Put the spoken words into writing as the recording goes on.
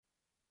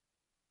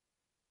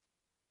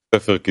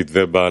ספר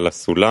כתבי בעל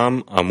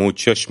הסולם, עמוד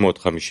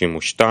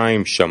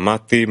 652,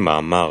 שמעתי,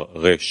 מאמר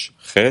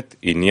ר"ח,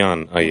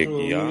 עניין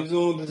היגיעה.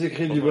 Lisons des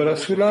écrits du Baal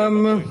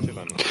HaSulam,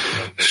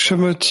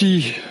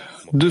 Shamati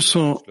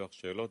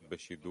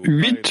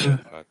 208,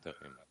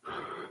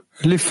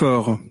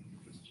 l'effort.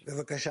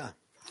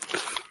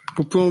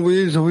 Vous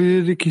pouvez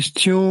envoyer des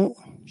questions.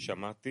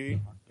 Shamati,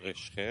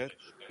 ר"ח,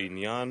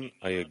 עניין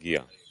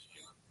היגיעה.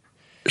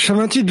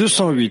 Shamati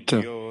 208,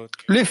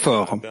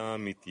 l'effort.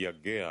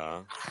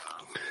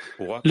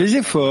 Les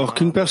efforts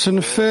qu'une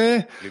personne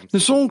fait ne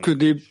sont que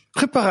des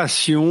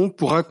préparations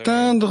pour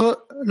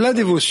atteindre la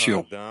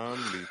dévotion.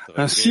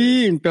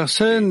 Ainsi, une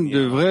personne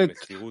devrait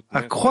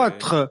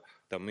accroître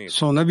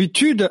son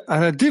habitude à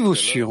la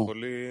dévotion,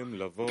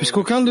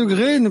 puisqu'aucun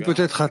degré ne peut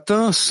être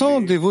atteint sans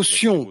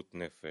dévotion,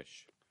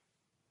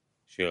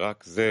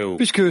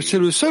 puisque c'est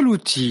le seul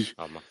outil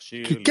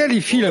qui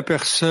qualifie la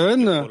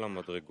personne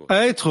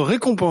à être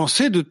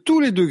récompensée de tous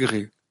les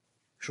degrés.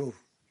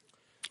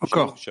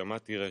 Encore,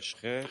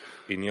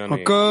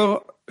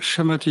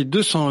 Shamati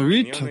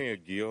 208,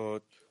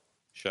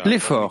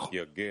 l'effort.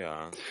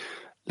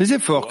 Les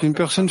efforts qu'une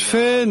personne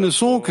fait ne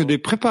sont que des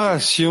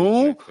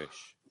préparations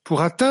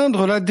pour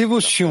atteindre la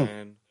dévotion.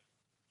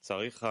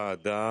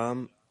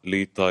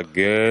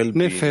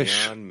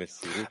 Nefesh.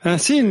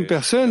 Ainsi, une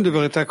personne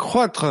devrait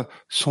accroître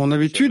son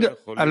habitude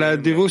à la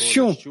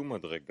dévotion,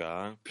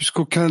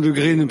 puisqu'aucun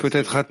degré ne peut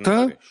être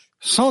atteint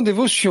sans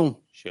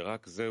dévotion,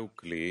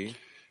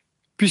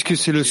 puisque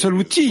c'est le seul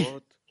outil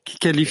qui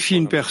qualifie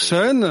une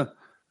personne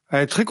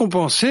à être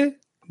récompensée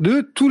de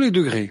tous les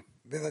degrés.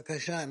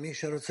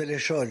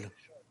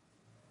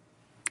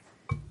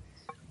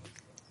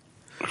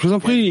 Je vous en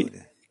prie,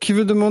 qui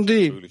veut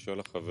demander?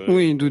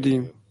 Oui,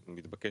 Doudi.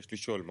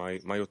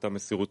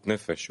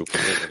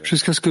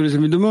 Jusqu'à ce que les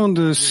amis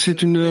demandent,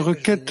 c'est une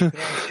requête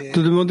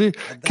de demander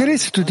quelle est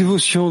cette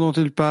dévotion dont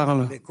il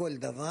parle.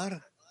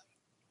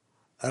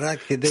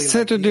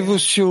 Cette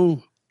dévotion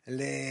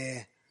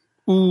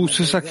ou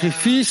ce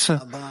sacrifice,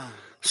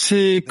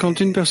 c'est quand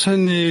une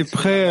personne est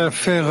prête à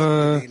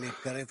faire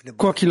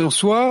quoi qu'il en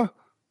soit,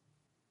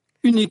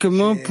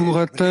 uniquement pour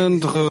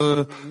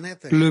atteindre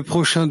le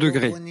prochain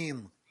degré.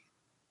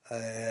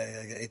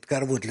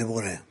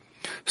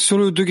 Sur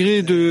le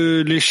degré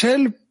de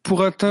l'échelle,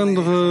 pour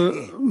atteindre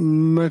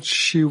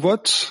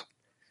Machiwot,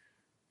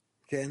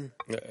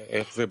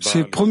 c'est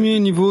le premier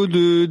niveau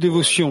de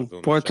dévotion.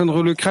 Pour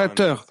atteindre le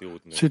Créateur,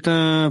 c'est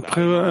un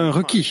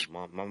requis.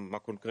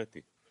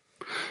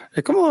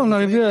 Et comment en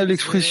arriver à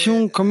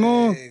l'expression,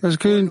 comment est-ce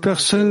qu'une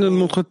personne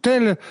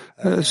montre-t-elle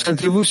sa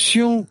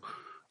dévotion?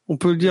 On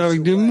peut le dire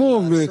avec des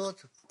mots, mais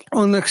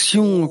en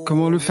action,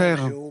 comment le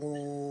faire?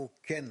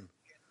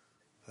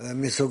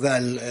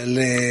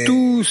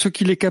 Tout ce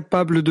qu'il est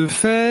capable de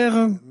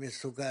faire,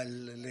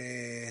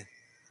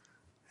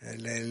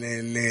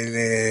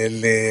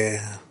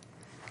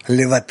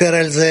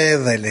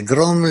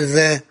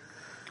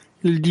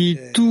 il dit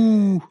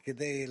tout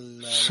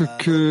ce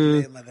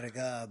que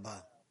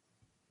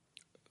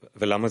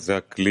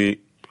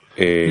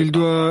il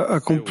doit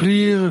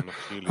accomplir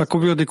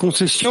des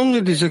concessions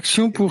et des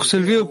actions pour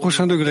s'élever au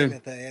prochain degré.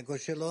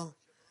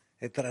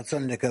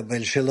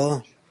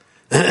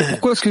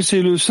 Pourquoi est-ce que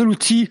c'est le seul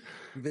outil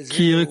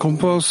qui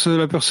récompense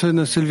la personne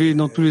à s'élever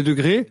dans tous les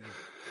degrés?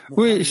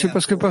 Oui, c'est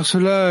parce que par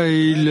cela,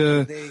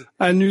 il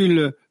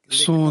annule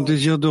son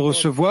désir de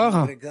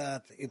recevoir,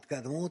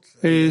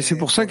 et c'est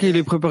pour ça qu'il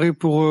est préparé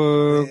pour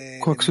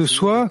quoi que ce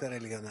soit,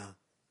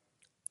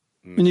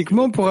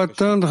 uniquement pour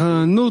atteindre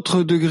un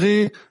autre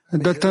degré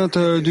d'atteinte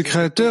du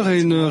Créateur et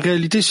une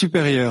réalité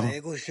supérieure.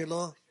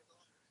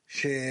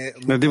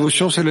 La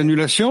dévotion, c'est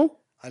l'annulation?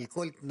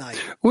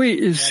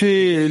 Oui,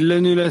 c'est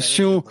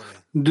l'annulation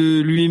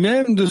de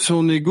lui-même, de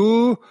son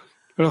ego,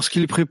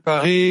 lorsqu'il est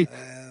préparé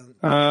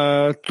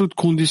à toute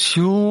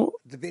condition,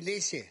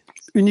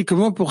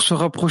 uniquement pour se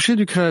rapprocher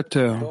du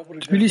Créateur.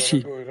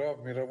 Tbilissi.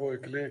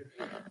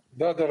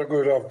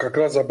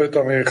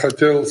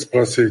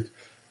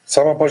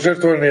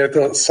 Самопожертвование —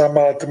 это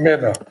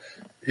самоотмена.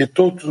 И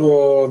тут,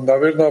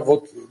 наверное,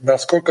 вот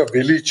насколько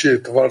величие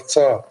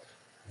Творца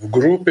в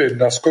группе,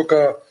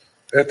 насколько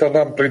это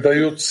нам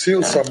придает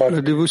сил самоотмена.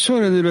 La dévotion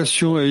et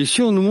l'annulation. Et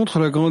ici, on nous montre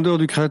la grandeur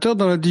du Créateur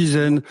dans la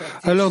dizaine.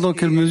 Alors, dans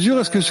quelle mesure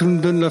est-ce que ça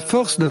nous donne la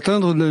force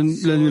d'atteindre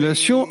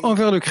l'annulation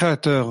envers le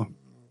Créateur?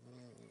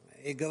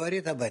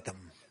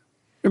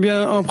 Eh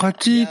bien, en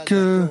pratique,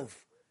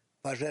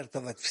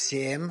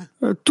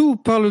 tout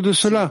parle de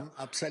cela.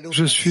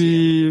 Je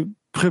suis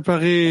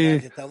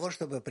préparé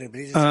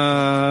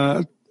à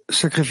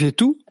sacrifier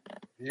tout,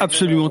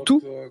 absolument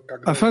tout,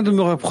 afin de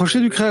me rapprocher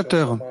du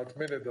Créateur.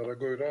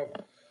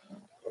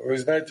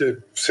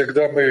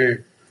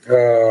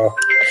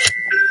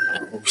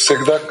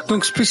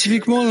 Donc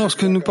spécifiquement,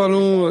 lorsque nous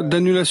parlons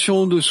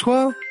d'annulation de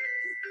soi,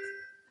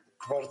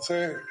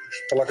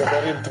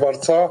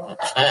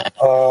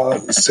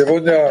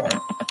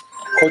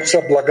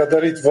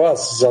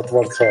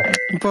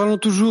 nous parlons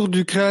toujours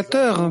du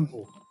Créateur,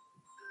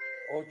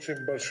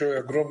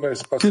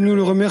 que nous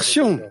le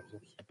remercions.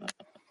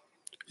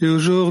 Et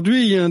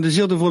aujourd'hui, il y a un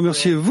désir de vous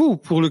remercier, vous,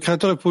 pour le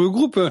Créateur et pour le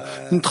groupe.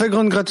 Une très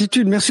grande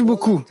gratitude. Merci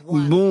beaucoup.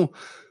 Bon,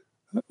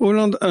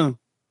 Hollande 1.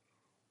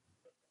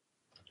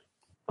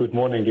 Good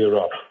morning, dear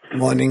Rav.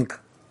 Morning.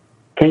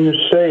 Can you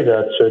say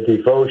that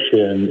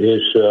devotion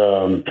is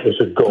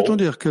a goal? Peut-on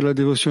dire que la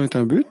dévotion est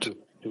un but?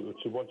 To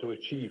want to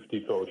achieve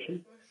devotion?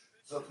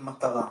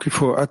 Qu'il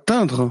faut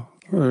atteindre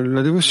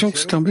la dévotion, que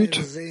c'est un but?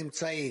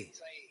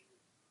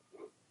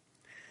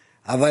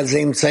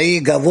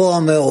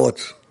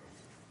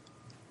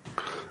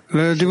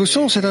 La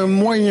dévotion, c'est un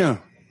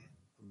moyen.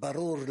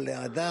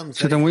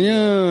 C'est un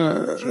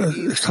moyen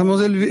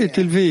extrêmement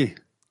élevé.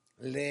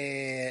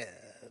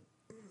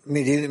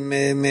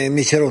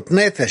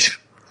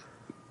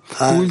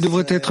 Où il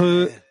devrait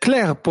être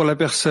clair pour la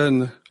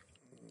personne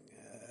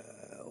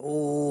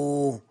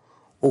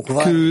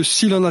que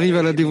s'il en arrive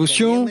à la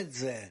dévotion,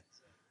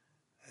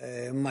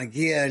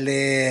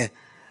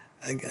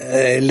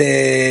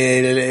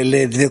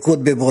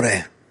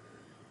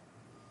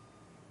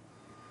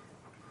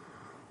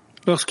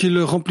 lorsqu'il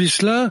remplit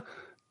cela,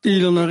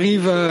 il en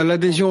arrive à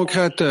l'adhésion au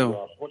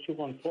Créateur.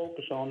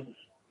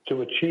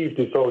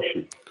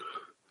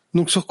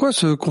 Donc sur quoi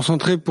se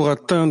concentrer pour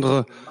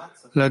atteindre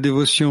la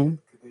dévotion?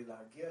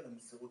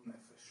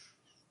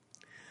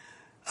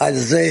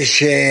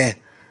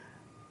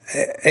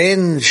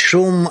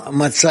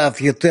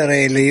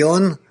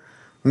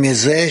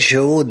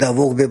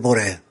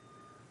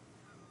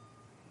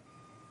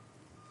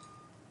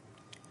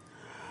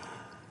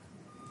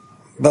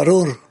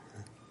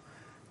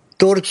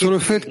 Sur le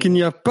fait qu'il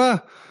n'y a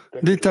pas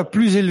d'état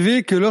plus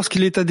élevé que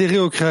lorsqu'il est adhéré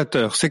au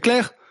Créateur. C'est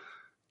clair?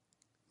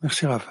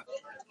 Merci Rav.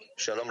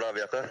 Shalom Rav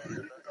Yakar.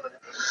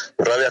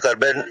 Rav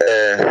Yakar, ben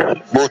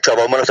bu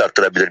çabamı nasıl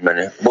arttırabilir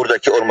beni?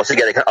 Buradaki olması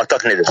gereken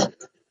atak nedir?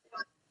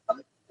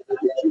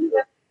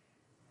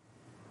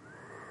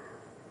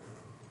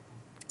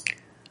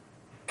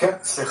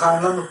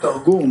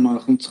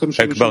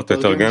 אקבר,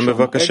 תתרגם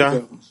בבקשה.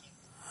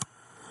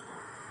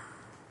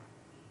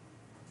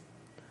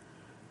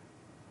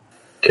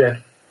 כן.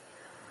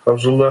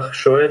 חבזולlah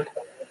שואל,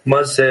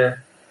 מה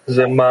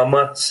זה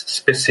מאמץ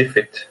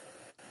ספציפית?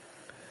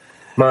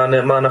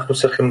 מה אנחנו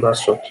צריכים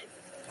לעשות?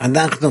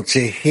 La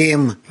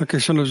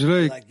question de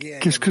Jula est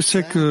qu'est-ce que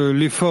c'est que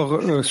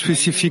l'effort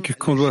spécifique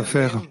qu'on doit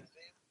faire?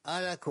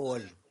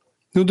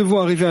 Nous devons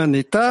arriver à un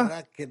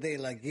état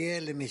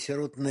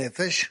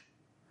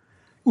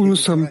où nous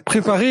sommes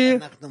préparés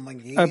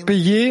à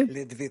payer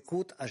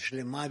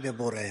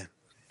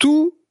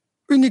tout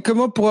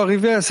uniquement pour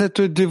arriver à cette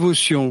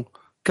dévotion,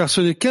 car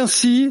ce n'est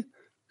qu'ainsi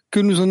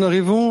que nous en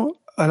arrivons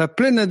à la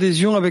pleine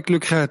adhésion avec le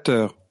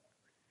Créateur.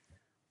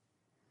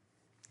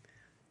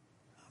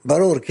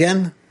 ברור, כן?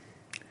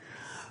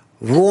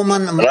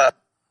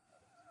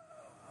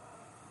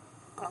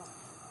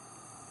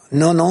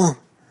 No.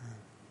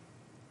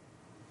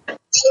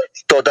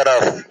 Toda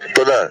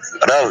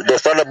Rav,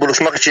 dostlarla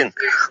buluşmak için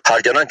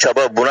harcanan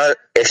çaba buna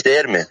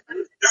eşdeğer mi?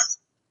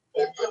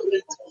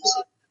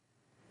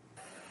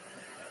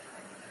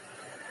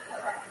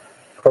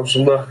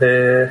 חבזולlah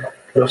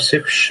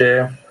להוסיף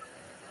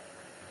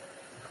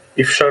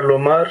שאפשר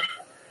לומר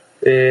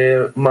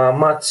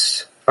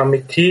מאמץ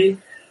אמיתי.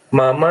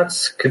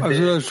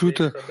 Je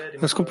l'ajoute,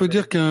 est-ce qu'on peut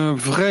dire qu'un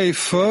vrai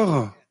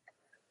effort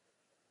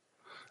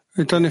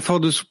est un effort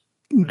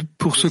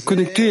pour se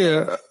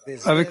connecter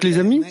avec les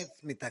amis?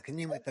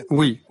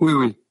 Oui.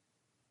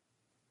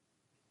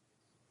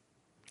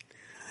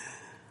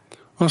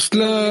 En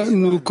cela,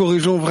 nous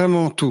corrigeons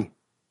vraiment tout.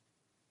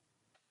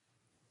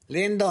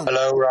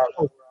 Hello,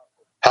 Rav.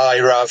 Hi,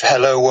 Rav.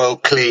 Hello,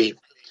 World Kli.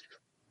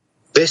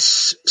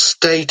 This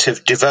state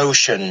of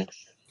devotion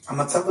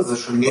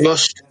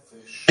must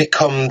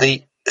become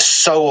the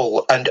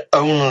sole and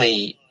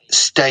only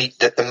state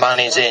that the man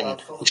is in.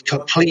 It's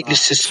completely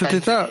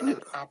suspended in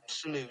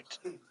absolute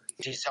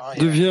desire.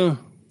 Devient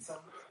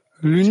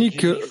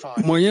l'unique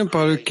moyen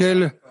par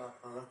lequel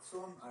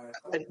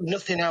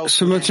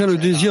se maintient le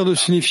désir de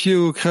signifier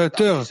au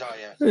Créateur,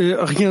 et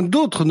rien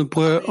d'autre ne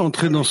pourrait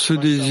entrer dans ce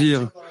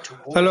désir.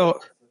 Alors,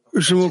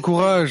 je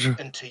m'encourage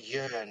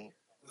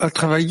à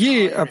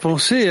travailler, à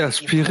penser, à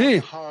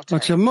aspirer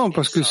entièrement,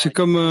 parce que c'est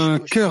comme un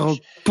cœur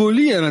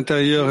poli à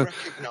l'intérieur,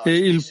 et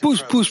il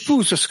pousse.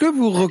 Est-ce que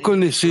vous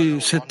reconnaissez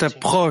cette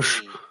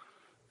approche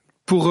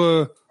pour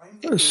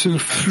ce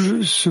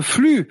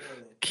flux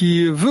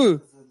qui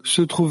veut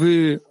se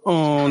trouver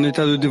en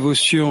état de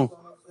dévotion?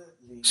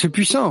 C'est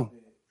puissant.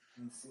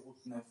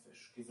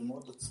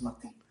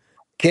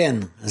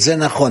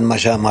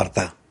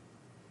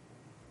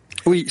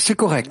 Oui, c'est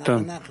correct,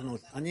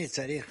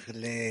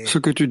 ce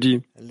que tu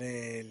dis.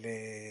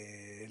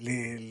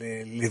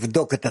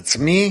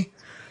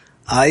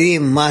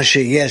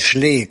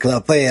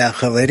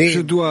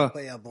 Je dois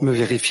me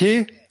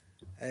vérifier.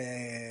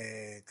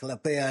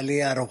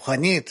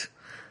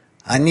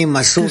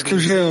 Qu'est-ce que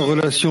j'ai en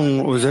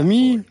relation aux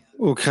amis,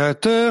 au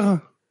Créateur,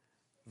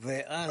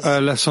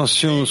 à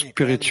l'ascension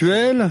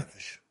spirituelle,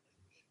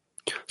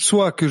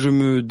 soit que je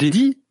me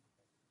dédie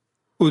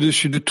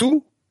au-dessus de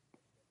tout.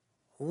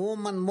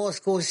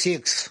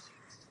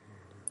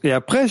 Et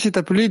après, c'est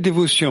appelé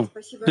dévotion.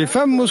 Les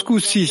femmes, Moscou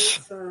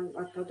 6.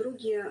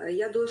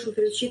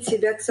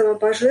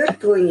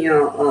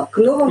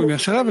 Oui,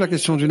 merci Rav, la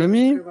question d'une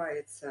amie.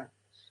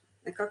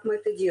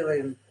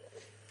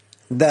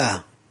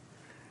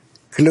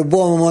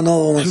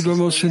 Je dois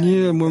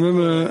m'enseigner à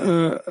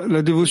moi-même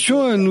la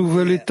dévotion, un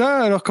nouvel état,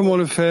 alors comment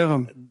le faire?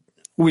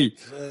 Oui,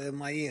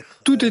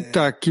 tout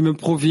état qui me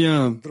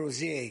provient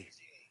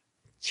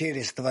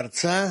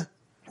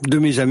de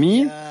mes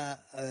amis,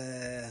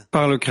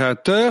 par le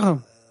Créateur,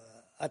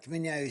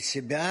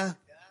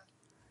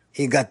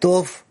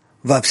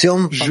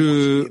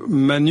 je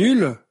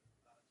m'annule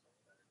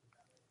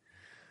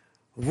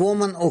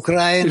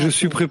et je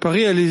suis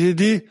préparé à les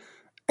aider,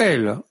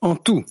 elles, en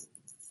tout.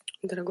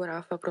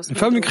 Les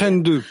femmes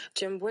Ukraine 2.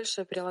 Чем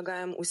больше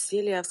прилагаем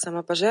усилия в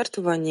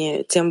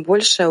самопожертвовании, тем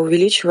больше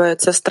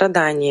увеличивается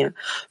страдание.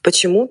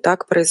 Почему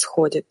так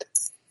происходит?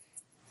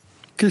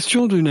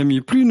 Question d'une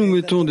amie. Plus nous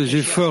mettons des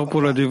efforts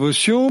pour la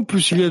dévotion,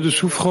 plus il y a de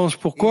souffrance.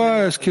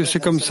 Pourquoi est-ce que c'est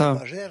comme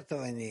ça?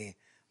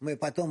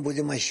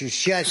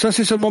 Ça,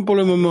 c'est seulement pour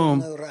le moment.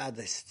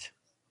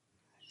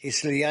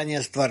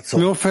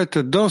 Mais en fait,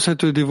 dans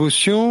cette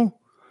dévotion,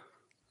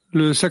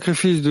 le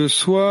sacrifice de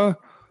soi,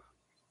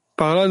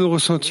 par là, nous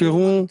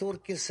ressentirons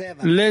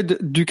l'aide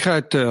du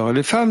Créateur.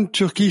 Les femmes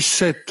Turquie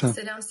 7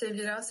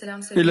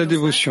 et la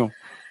dévotion.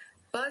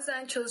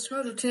 Bazen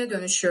çalışma rutine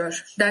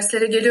dönüşüyor.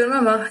 Derslere geliyorum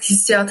ama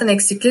hissiyatın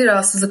eksikliği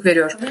rahatsızlık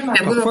veriyor.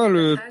 Parfois,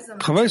 le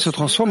travail se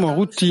transforme en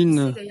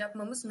routine.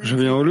 Je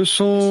viens aux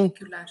leçons,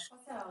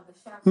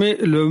 mais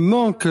le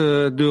manque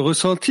de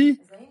ressenti,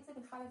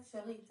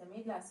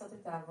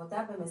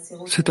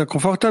 c'est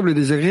inconfortable et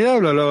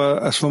désagréable.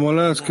 Alors, à ce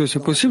moment-là, est-ce que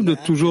c'est possible de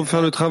toujours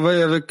faire le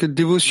travail avec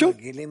dévotion?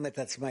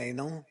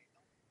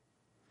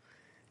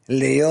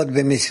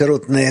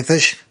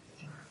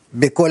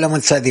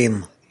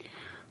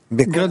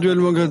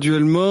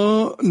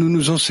 Graduellement, nous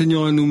nous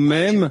enseignons à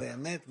nous-mêmes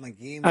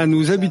à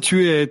nous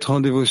habituer à être en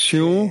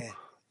dévotion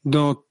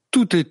dans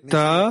tout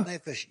état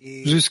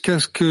jusqu'à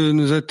ce que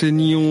nous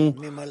atteignions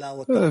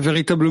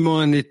véritablement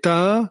un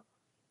état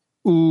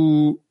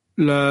où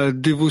la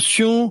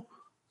dévotion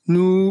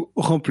nous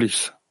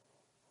remplisse.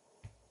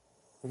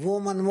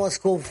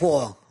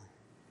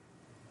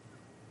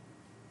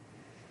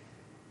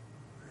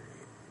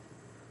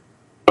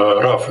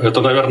 Раф,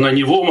 это, наверное,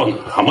 не Woman.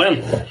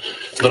 Амен.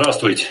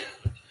 Здравствуйте.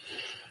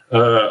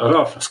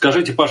 Раф,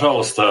 скажите,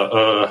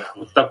 пожалуйста,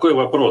 такой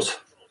вопрос.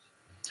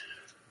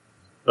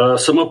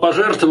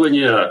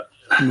 Самопожертвование,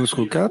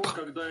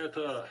 когда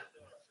это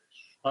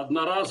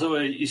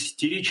одноразовое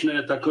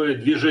истеричное такое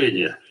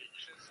движение.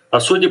 А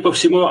судя по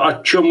всему,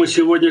 о чем мы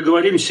сегодня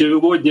говорим,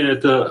 сегодня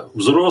это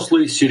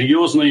взрослый,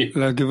 серьезный.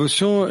 La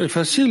dévotion est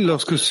facile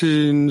lorsque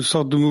c'est une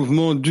sorte de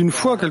mouvement d'une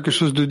fois, quelque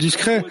chose de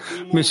discret.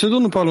 Mais ce dont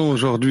nous parlons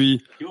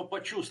aujourd'hui,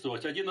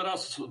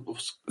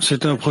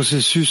 c'est un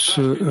processus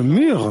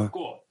mûr,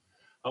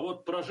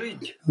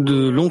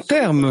 de long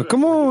terme.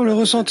 Comment le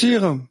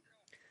ressentir?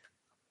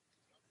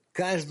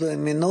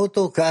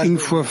 Une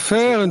fois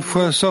faire, une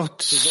fois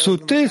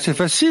sauter, c'est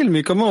facile,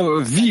 mais comment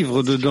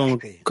vivre dedans?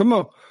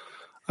 Comment?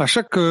 À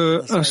chaque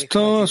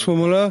instant, à ce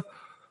moment-là,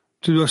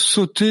 tu dois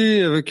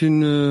sauter avec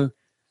une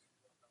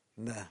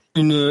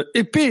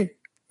épée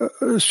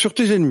sur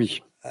tes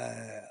ennemis.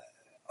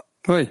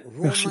 Oui,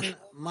 merci.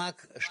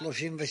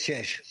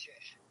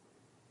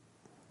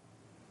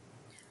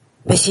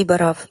 Спасибо,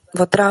 Раф.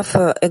 Вот, Раф,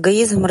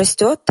 эгоизм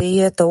растет, и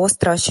это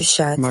остро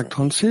ощущается.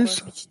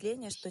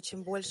 Впечатление, что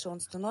чем больше он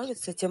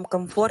становится, тем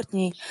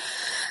комфортней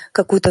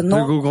какую-то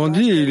новую. L'ego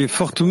grandit et il est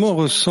fortement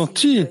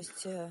ressenti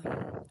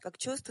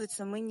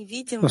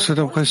dans cette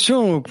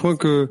impression au point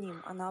que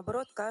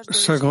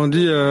ça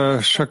grandit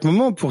à chaque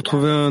moment pour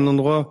trouver un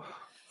endroit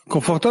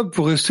confortable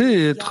pour rester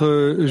et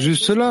être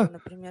juste là.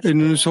 Et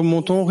nous ne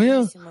surmontons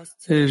rien.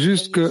 Et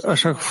juste qu'à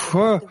chaque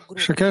fois,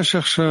 chacun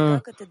cherche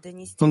un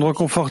endroit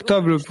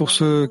confortable pour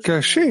se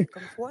cacher.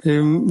 Et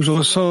je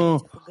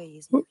ressens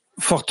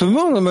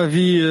fortement dans ma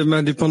vie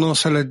ma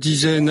dépendance à la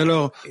dizaine.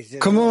 Alors,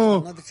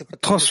 comment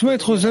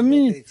transmettre aux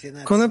amis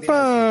qu'on n'a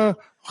pas à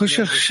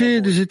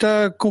rechercher des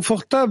états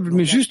confortables,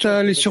 mais juste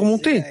à les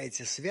surmonter?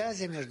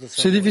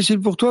 C'est difficile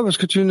pour toi parce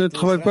que tu ne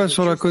travailles pas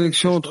sur la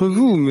connexion entre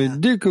vous, mais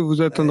dès que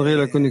vous atteindrez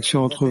la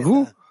connexion entre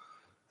vous,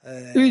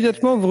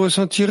 immédiatement vous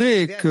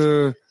ressentirez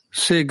que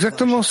c'est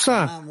exactement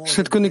ça,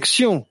 cette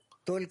connexion,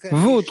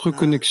 votre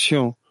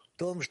connexion.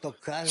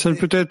 Ça ne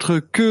peut être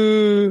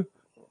que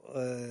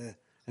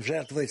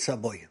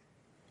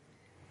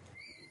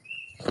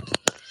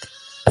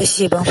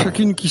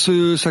chacune qui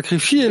se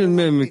sacrifie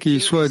elle-même, qui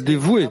soit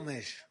dévouée.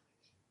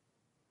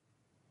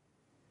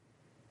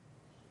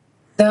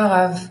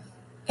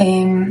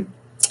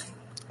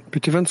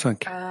 Petit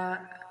 25.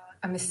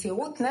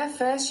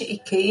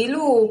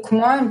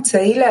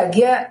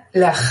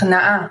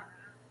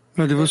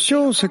 La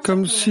dévotion, c'est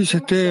comme si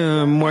c'était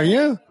un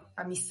moyen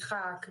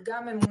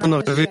On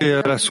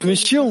arrive à la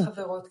soumission.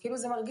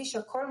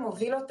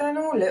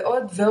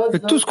 Et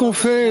tout ce qu'on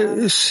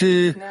fait,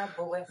 c'est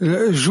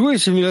jouer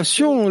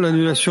simulation,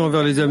 l'annulation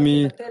envers les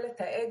amis.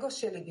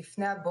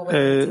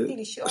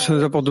 Et ça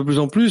nous apporte de plus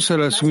en plus à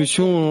la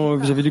soumission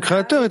vis-à-vis du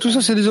Créateur. Et tout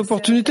ça, c'est des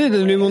opportunités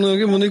d'annuler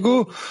mon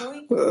ego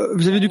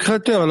vis-à-vis du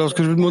Créateur. Alors, ce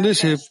que je veux demander,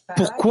 c'est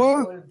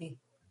pourquoi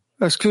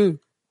est-ce que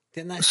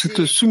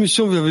cette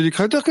soumission vis-à-vis du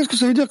Créateur, qu'est-ce que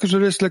ça veut dire que je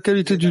laisse la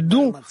qualité du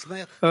don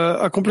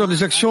accomplir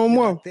des actions en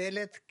moi?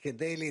 Essaye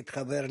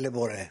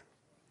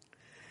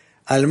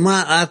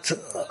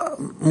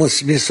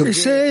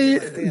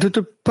de te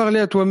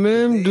parler à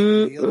toi-même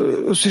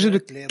au sujet de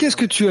qu'est-ce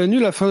que tu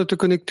annules afin de te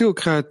connecter au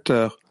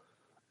Créateur.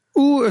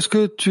 Ou est-ce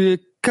que tu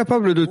es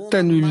capable de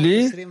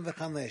t'annuler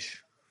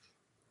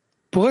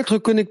pour être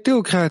connecté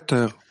au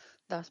Créateur?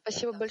 Да,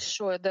 спасибо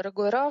большое,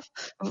 дорогой Рав.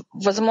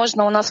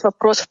 Возможно, у нас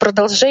вопрос в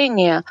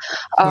продолжение.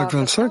 Когда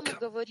мы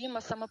говорим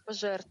о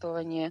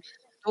самопожертвовании,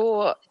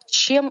 то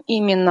чем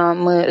именно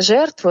мы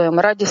жертвуем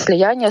ради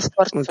слияния с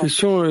Творцом? La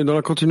question est dans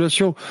la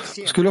continuation.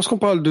 Parce que lorsqu'on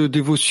parle de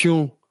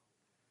dévotion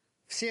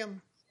sur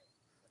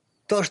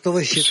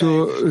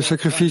le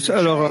sacrifice,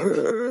 alors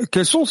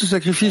quels sont ces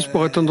sacrifices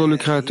pour atteindre le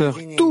Créateur?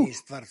 Tout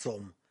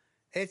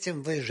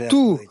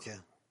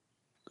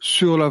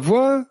sur la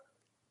voie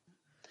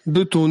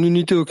de ton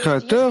unité au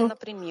Créateur,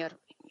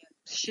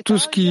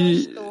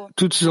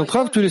 toutes ces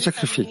entraves, tu les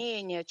sacrifies.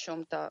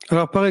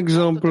 Alors, par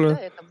exemple,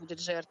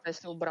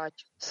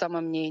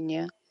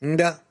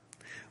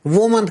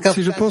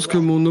 si je pense que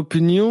mon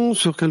opinion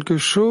sur quelque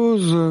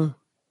chose,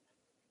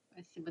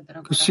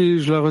 que si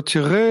je la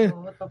retirerais,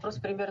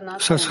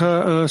 ça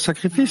sera un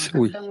sacrifice?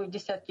 Oui.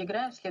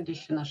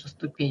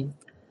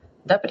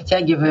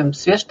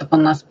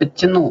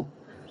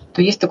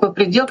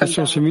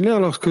 Question similaire,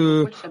 lorsque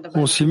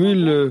on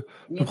simule le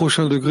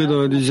prochain degré dans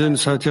la dizaine,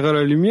 ça attirera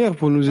la lumière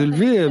pour nous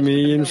élever, mais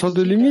il y a une sorte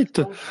de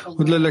limite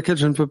au-delà de laquelle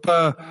je ne peux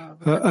pas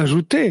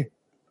ajouter.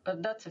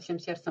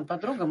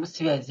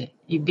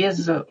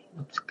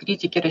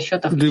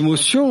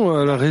 D'émotion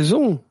à la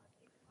raison.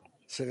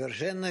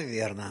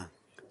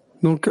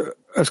 Donc,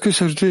 est-ce que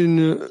s'ajouter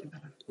une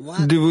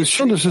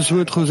dévotion de se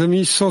soumettre aux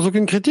amis sans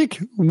aucune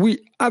critique?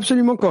 Oui,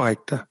 absolument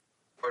correct.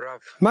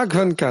 Mac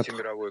 24.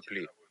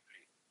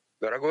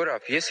 Дорогой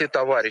Раф, если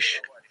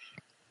товарищ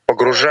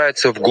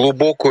погружается в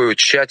глубокую,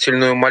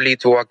 тщательную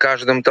молитву о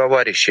каждом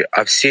товарище,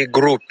 о всей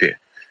группе,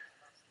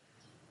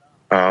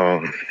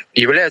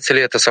 является ли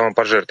это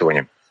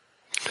самопожертвованием?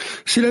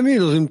 Si l'ami est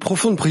dans une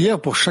profonde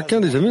prière pour chacun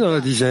des amis dans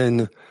la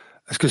dizaine,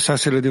 est-ce que ça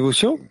c'est la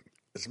dévotion?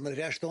 C'est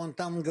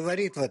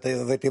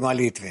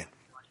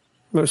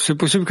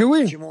possible que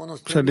oui.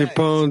 Ça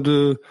dépend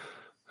de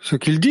ce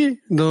qu'il dit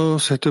dans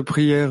cette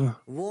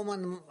prière.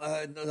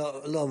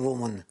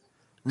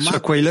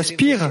 Sur quoi il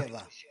aspire.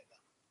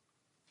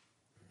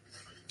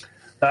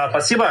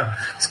 Спасибо.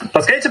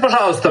 Подскажите,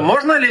 пожалуйста,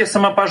 можно ли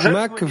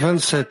самопожертвование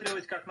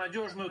рассматривать как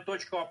надежную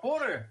точку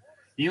опоры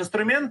и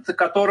инструмент,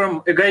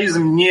 которым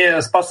эгоизм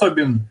не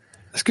способен?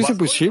 Est-ce que c'est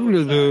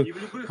possible de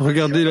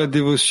regarder la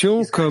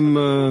dévotion comme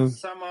un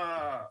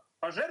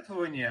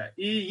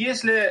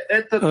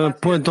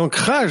point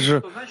d'ancrage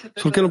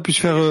sur lequel on puisse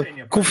faire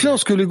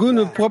confiance, que l'ego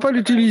ne pourra pas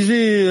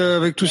l'utiliser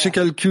avec tous ses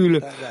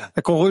calculs,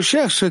 et qu'on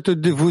recherche cette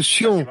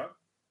dévotion?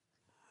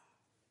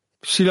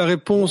 Si la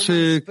réponse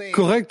est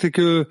correcte et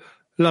que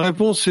la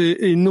réponse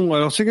est non,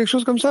 alors c'est quelque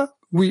chose comme ça?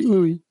 Oui, oui,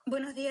 oui.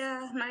 Buenos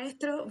días,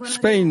 maestro.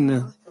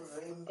 Spain.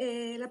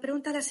 La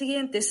pregunta es la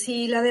siguiente: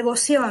 si la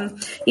devoción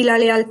y la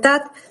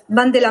lealtad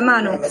van de la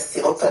mano,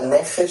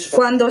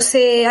 cuando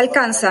se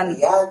alcanzan,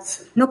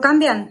 ¿no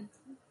cambian?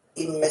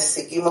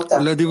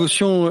 La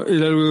dévotion et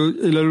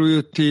la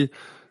loyauté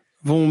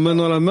vont main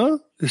dans la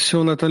main, et si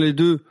on atteint les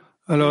deux,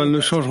 alors elles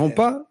ne changeront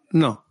pas?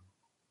 Non.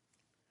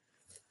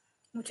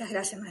 Muchas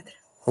gracias, maestro.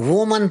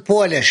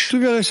 Tu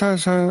verrais ça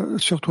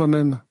sur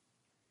toi-même.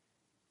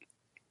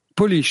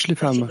 Polish, les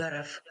femmes.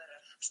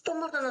 Что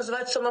можно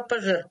назвать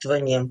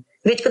самопожертвованием?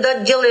 Ведь когда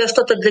делаешь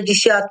что-то для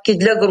десятки,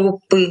 для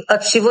группы,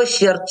 от всего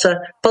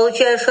сердца,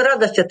 получаешь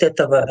радость от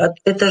этого.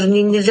 Это же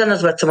нельзя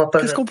назвать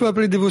самопожертвованием. Qu'est-ce qu'on peut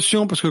appeler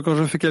dévotion? Parce que quand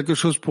je fais quelque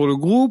chose pour le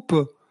groupe,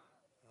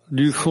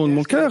 du fond de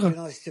mon cœur,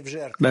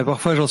 ben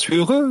parfois j'en suis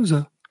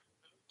heureuse.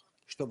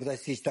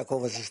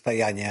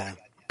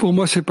 Pour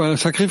moi, c'est pas un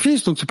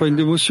sacrifice, donc c'est pas une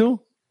dévotion.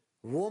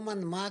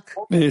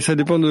 Mais ça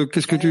dépend de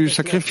qu'est-ce que tu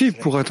sacrifies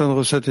pour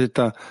atteindre cet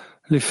état.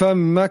 Les femmes,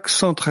 Max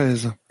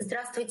 113.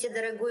 Здравствуйте,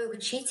 дорогой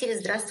учитель,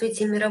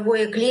 здравствуйте,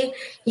 мировой Кли.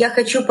 Я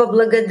хочу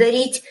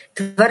поблагодарить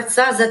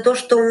Творца за то,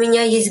 что у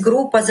меня есть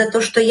группа, за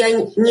то, что я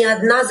не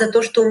одна, за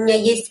то, что у меня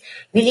есть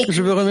великий...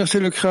 Je veux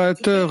remercier le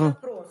Créateur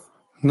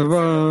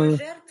d'avoir un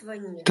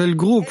tel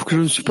groupe, que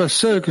je ne suis pas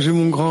seul, que j'ai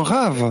mon grand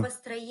rave.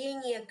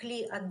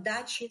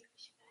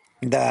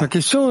 La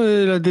question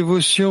est la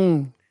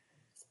dévotion.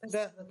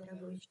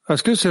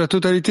 Est-ce que c'est la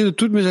totalité de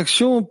toutes mes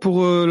actions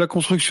pour la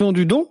construction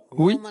du don?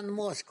 Oui.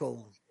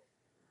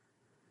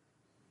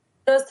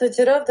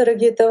 Здравствуйте, Рав,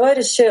 дорогие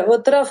товарищи.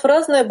 Вот, Рав,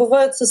 разные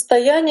бывают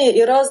состояния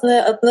и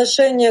разные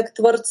отношения к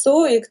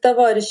Творцу и к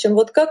товарищам.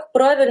 Вот как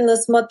правильно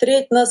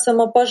смотреть на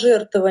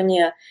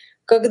самопожертвование?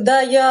 Когда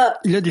я...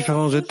 Il y a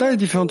différents états et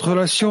différentes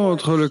relations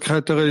entre le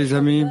Créateur et les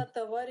amis.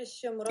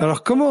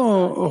 Alors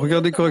comment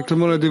regarder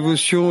correctement la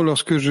dévotion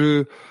lorsque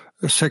je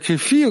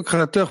sacrifie au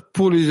Créateur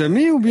pour les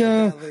amis ou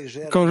bien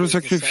quand je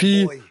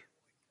sacrifie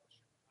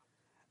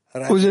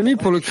aux amis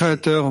pour le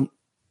Créateur?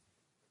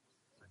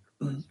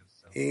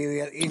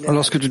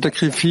 Lorsque tu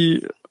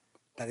sacrifies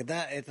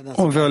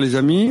envers les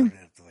amis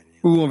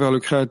ou envers le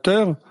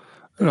Créateur,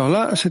 alors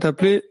là, c'est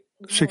appelé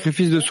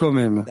sacrifice de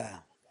soi-même.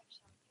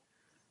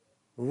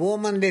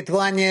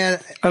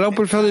 Alors on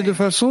peut le faire des deux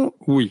façons?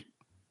 Oui.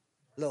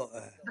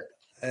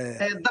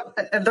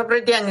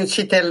 Добрый день,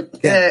 учитель.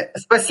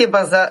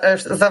 Спасибо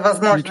за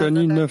возможность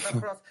задать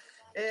вопрос.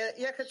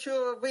 Я хочу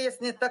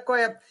выяснить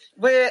такое.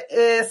 Вы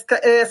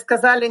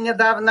сказали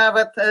недавно,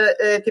 вот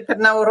теперь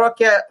на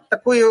уроке,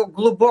 такую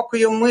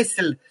глубокую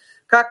мысль,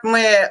 как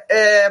мы...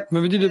 Vous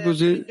m'avez dit de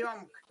poser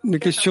des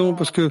questions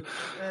parce que, il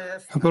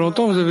n'y a pas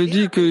longtemps, vous avez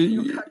dit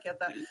qu'il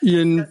y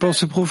a une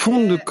pensée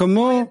profonde de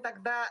comment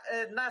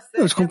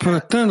est-ce qu'on peut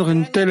atteindre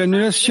une telle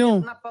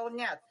annulation.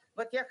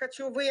 Вот я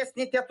хочу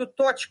выяснить эту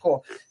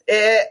точку.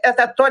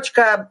 Эта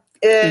точка...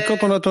 Et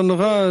quand on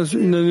atteindra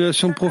une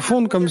annulation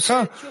profonde comme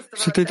ça,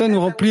 cet état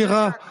nous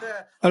remplira.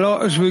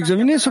 Alors, je veux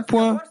examiner ce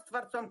point.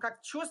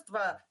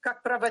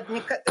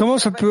 Comment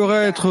ça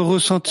pourrait être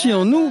ressenti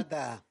en nous?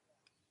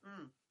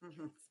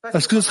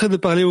 Est-ce que ce serait de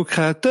parler au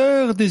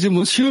Créateur des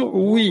émotions?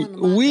 Oui,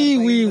 oui,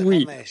 oui,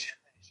 oui.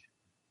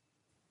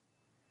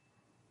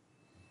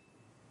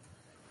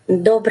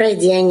 Добрый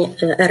день,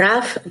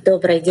 Раф.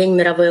 Добрый день,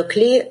 мировой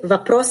Кли.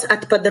 Вопрос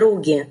от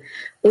подруги.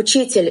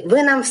 Учитель,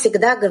 вы нам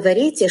всегда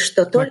говорите,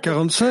 что только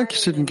 45,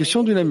 c'est une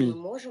question d'une amie.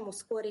 мы можем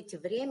ускорить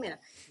время,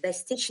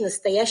 достичь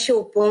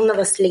настоящего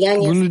полного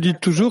слияния. Vous nous dites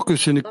toujours que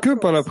ce n'est que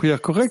par la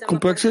prière correcte qu'on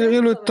peut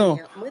accélérer le temps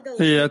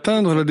et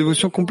atteindre la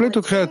dévotion complète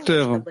au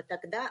Créateur. Чтобы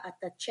тогда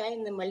от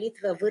отчаянной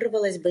молитвы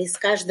вырвалась бы из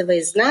каждого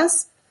из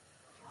нас.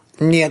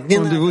 En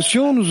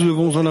dévotion, nous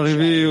devons en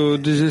arriver au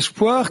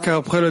désespoir, car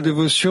après la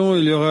dévotion,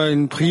 il y aura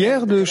une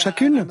prière de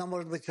chacune.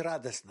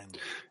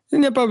 Il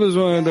n'y a pas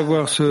besoin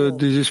d'avoir ce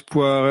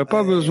désespoir, il n'y a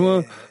pas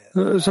besoin,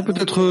 ça peut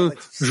être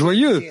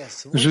joyeux.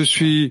 Je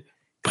suis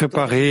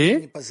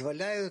préparé.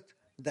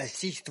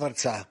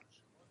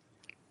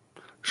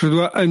 Je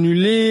dois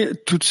annuler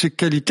toutes ces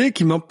qualités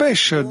qui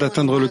m'empêchent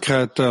d'atteindre le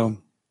Créateur.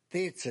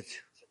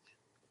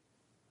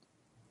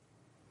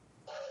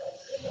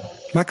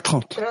 Mac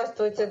 30.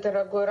 Здравствуйте,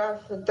 дорогой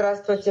Раф.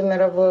 Здравствуйте,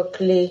 мировой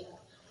Кли.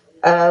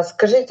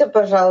 Скажите,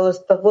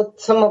 пожалуйста,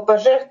 вот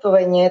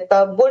самопожертвование —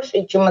 это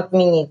больше, чем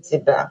отменить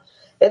себя.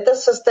 Это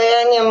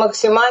состояние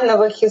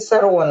максимального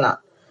хисарона.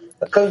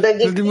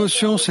 La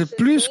dévotion, c'est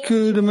plus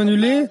que de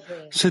m'annuler,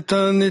 c'est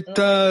un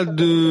état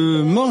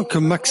de manque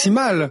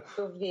maximal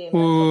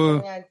où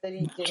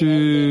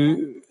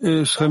tu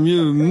serais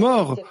mieux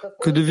mort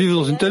que de vivre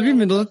dans une telle vie,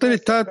 mais dans un tel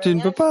état, tu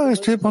ne peux pas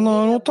rester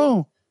pendant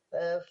longtemps.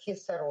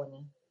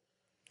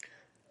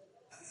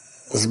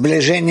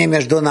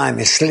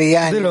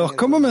 Dès lors,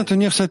 comment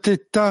maintenir cet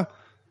état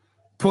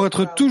pour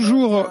être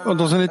toujours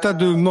dans un état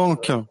de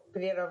manque?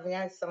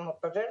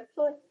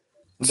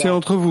 C'est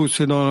entre vous,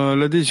 c'est dans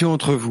l'adhésion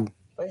entre vous.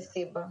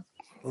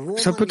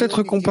 Ça peut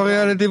être comparé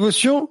à la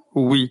dévotion?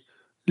 Oui.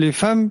 Les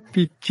femmes,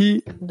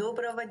 Piti,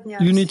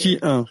 Unity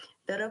 1.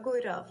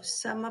 Дорогой Раф,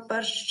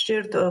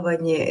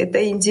 самопожертвование —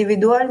 это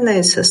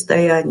индивидуальное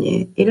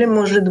состояние или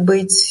может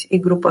быть и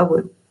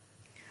групповым?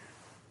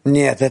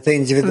 La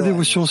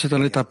dévotion, c'est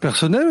un état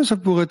personnel ou ça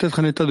pourrait être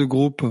un état de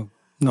groupe?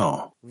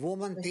 Non.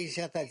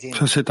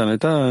 Ça, c'est un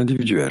état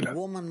individuel.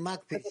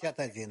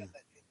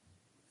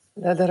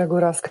 Да,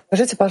 дорогой Раф,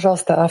 скажите,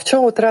 пожалуйста, а в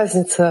чем вот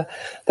разница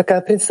такая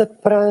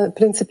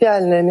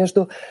принципиальная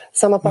между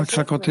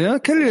самопожертвованием?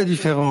 Quelle est la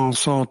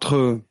différence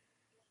entre...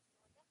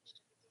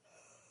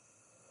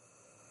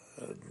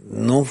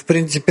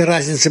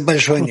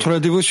 Entre la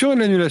dévotion et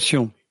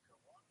l'annulation?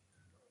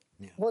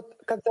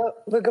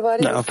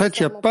 En fait,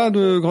 il n'y a pas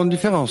de grande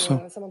différence.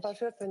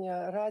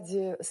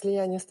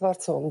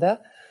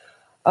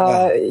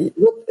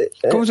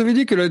 Quand vous avez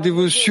dit que la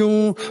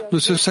dévotion de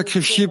se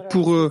sacrifier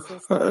pour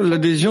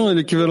l'adhésion et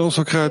l'équivalence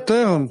au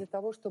Créateur,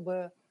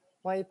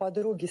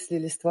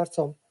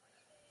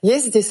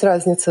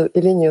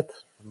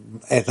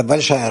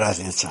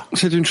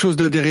 c'est une chose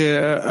d'adhérer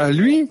à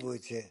lui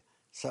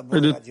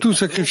et de tout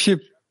sacrifier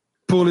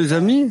pour les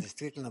amis,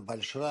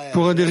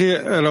 pour adhérer.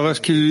 Alors, est-ce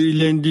qu'il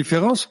y a une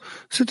différence?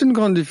 C'est une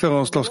grande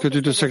différence lorsque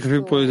tu te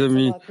sacrifies pour les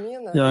amis.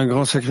 Il y a un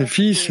grand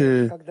sacrifice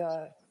et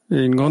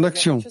une grande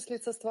action.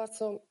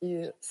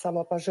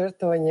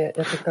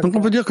 Donc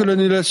on peut dire que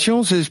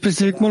l'annulation, c'est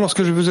spécifiquement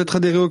lorsque je veux être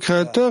adhéré au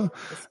Créateur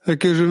et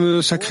que je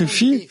me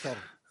sacrifie.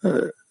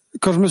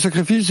 Quand je me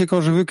sacrifie, c'est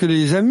quand je veux que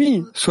les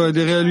amis soient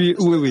adhérés à lui.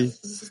 Oui, oui.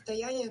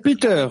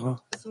 Peter,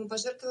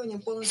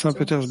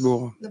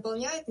 Saint-Pétersbourg.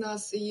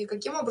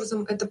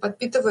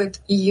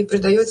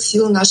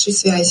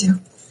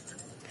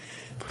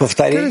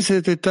 Quel est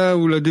cet état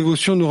où la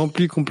dévotion nous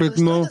remplit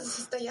complètement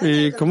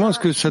et comment est-ce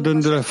que ça donne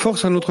de la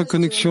force à notre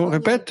connexion?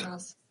 Répète.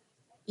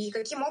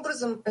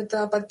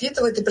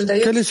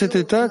 Quel est cet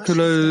état que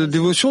la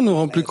dévotion nous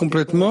remplit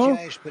complètement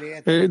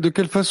et de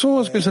quelle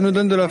façon est-ce que ça nous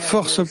donne de la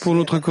force pour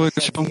notre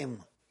connexion?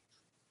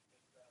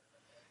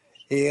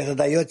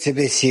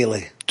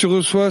 Tu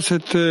reçois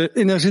cette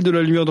énergie de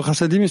la lumière de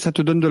Chassadim et ça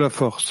te donne de la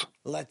force.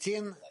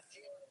 Latin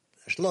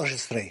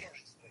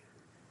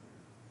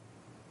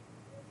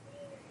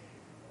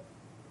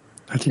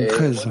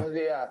 13. Buenos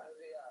días,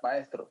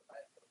 maestro.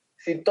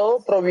 Si todo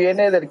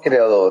proviene del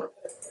Creador,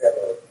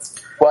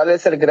 ¿cuál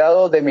es el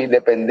grado de mi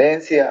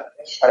dependencia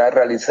para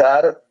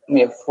realizar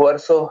mi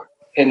esfuerzo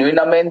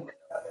genuinamente?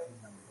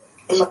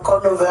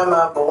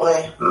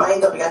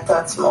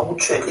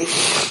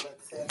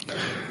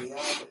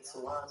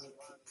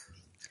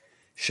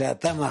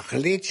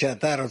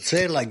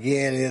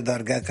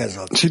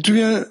 Si tu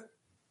viens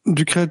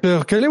du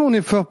Créateur, quel est mon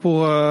effort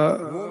pour...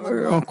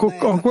 en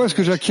quoi est-ce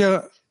que j'acquiers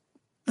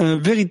un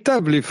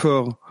véritable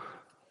effort?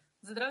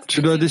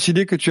 Tu dois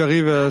décider que tu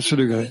arrives à ce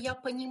degré.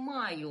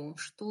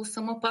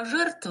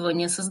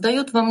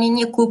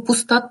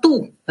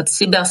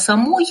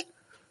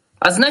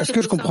 Est-ce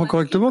que je comprends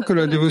correctement que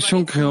la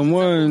dévotion crée en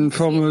moi une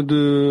forme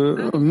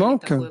de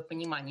manque?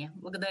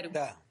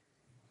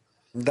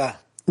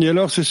 Et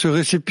alors c'est ce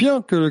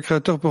récipient que le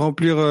Créateur peut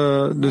remplir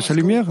de sa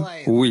lumière?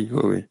 Oui.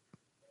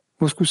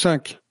 Moscou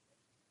 5.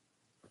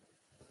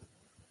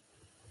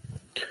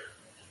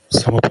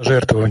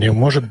 Самопожертвование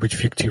может быть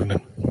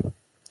фиктивным?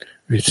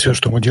 Ведь все,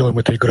 что мы делаем,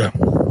 это игра.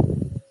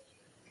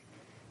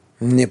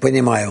 Не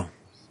понимаю.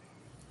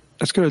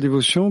 Est-ce que la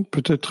dévotion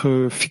peut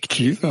être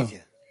fictive?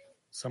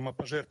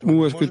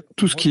 Ou est-ce que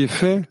tout ce qui est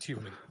fait...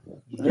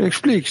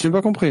 Explique, je n'ai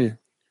pas compris.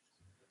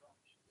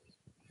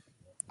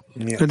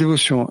 La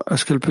dévotion,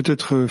 est-ce qu'elle peut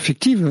être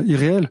fictive,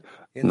 irréelle?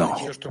 Non.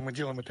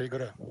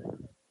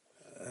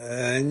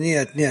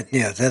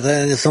 Нет.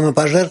 Это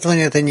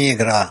самопожертвование, это не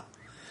игра.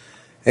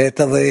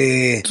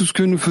 Tout ce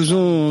que nous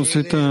faisons,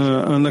 c'est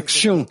un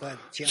action.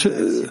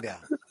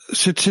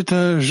 C'est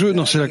un jeu.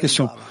 Non, c'est la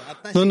question.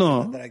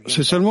 Non.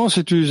 C'est seulement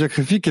si tu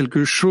sacrifies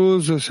quelque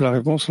chose, c'est la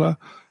réponse là,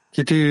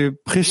 qui était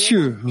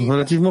précieux,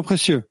 relativement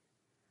précieux.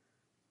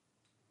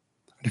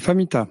 Les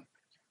famita.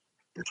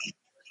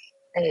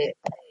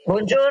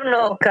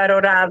 Buongiorno,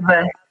 caro Rav.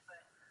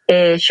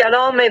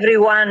 Shalom,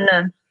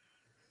 everyone.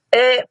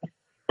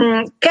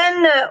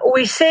 Can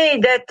we say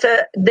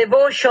that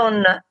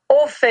devotion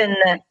often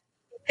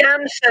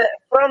comes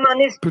from an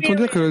experience? Peut-on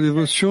dire que la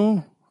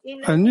dévotion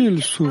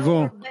annule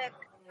souvent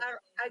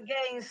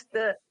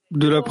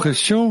de la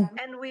pression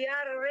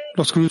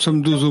lorsque nous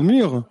sommes dos au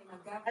mur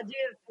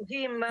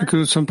et que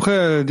nous sommes prêts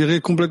à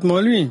adhérer complètement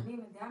à lui?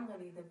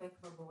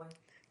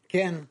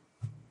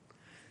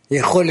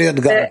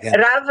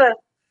 Rav,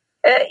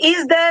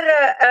 is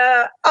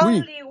there Oui,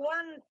 only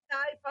one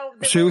type of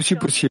c'est aussi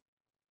possible.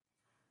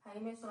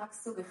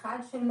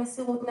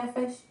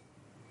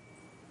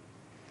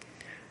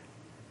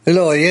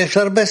 לא, יש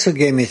הרבה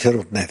סוגי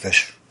מסירות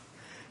נפש.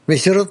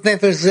 מסירות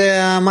נפש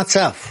זה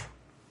המצב.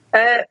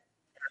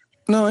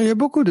 Non, il y a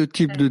beaucoup de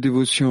types de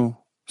dévotion.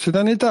 C'est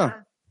un état.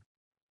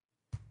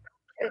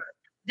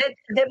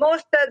 The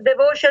most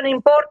devotion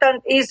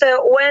important is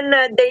when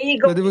the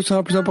ego. La dévotion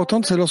la plus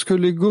importante, c'est lorsque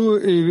l'ego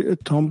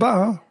est en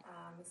bas.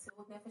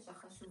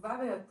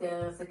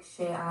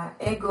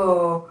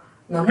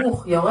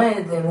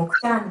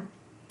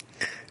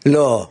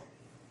 לא.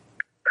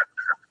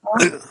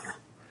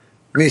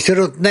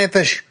 מסירות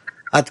נפש,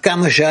 עד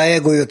כמה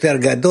שהאגו יותר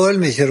גדול,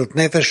 מסירות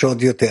נפש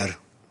עוד יותר.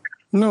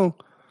 Non.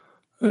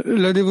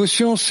 La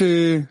dévotion,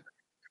 c'est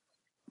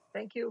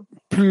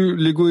plus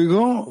l'ego est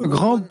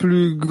grand,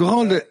 plus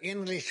grande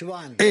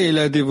est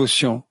la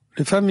dévotion.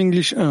 Les femmes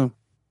English 1.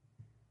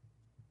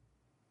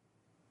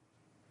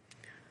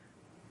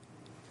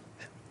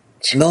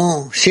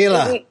 Non,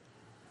 Sheila.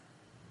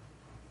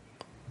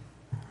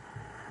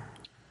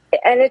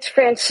 And it's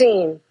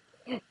Francine.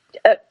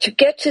 To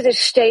get to the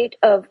state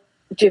of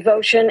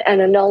devotion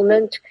and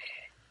annulment,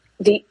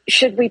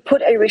 should we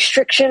put a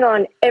restriction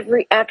on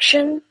every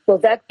action? Will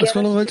that get Est-ce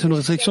qu'on devrait mettre une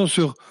restriction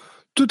sur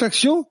toute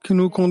action qui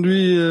nous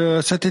conduit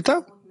à cet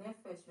état?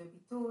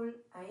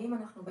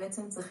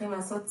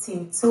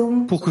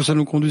 Pour que ça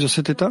nous conduise à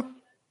cet état?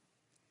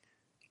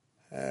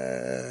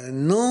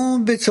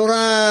 נו,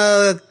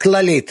 בצורה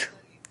כללית,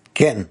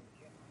 כן.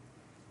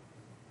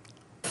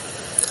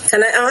 Can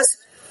I ask?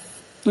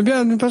 Eh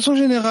bien, d'une façon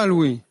générale,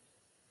 oui.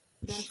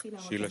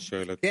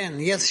 כן,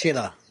 yes,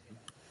 שאלה.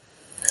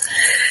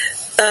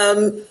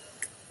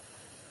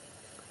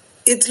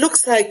 It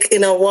looks like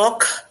in our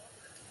walk,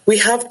 we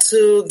have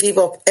to give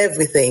up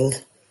everything.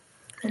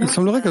 Il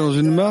semblerait que dans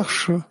une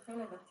marche,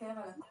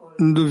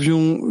 nous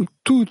devions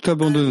tout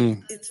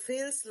abandonner. It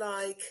feels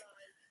like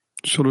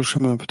Sur le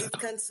chemin, peut-être.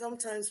 it can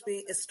sometimes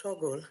be a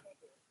struggle.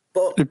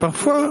 Et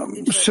parfois,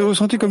 c'est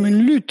ressenti comme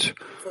une lutte.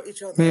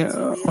 Mais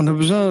on a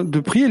besoin de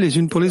prier les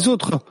unes pour les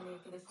autres,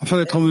 afin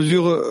d'être en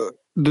mesure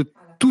de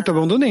tout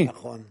abandonner.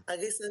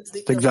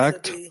 C'est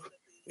exact.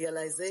 Et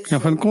en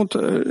fin de compte,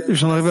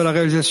 j'en arrive à la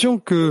réalisation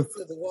que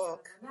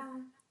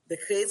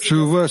je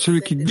vois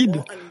celui qui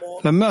guide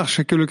la marche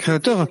et que le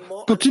Créateur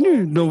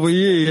continue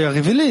d'envoyer et à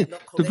révéler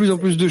de plus en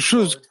plus de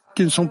choses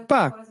qui ne sont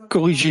pas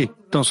corrigées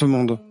dans ce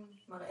monde.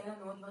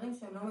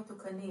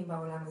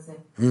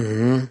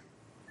 Mm-hmm.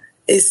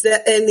 Is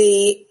there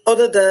any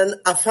other than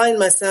I find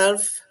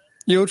myself?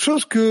 Il y a autre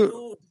chose que,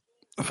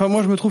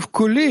 moi je me trouve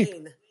collé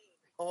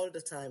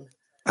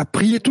à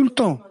prier tout le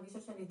temps.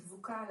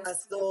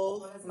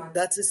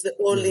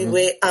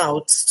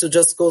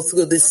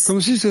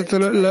 Comme si c'était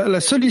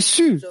la seule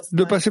issue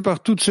de passer par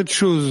toute cette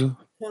chose.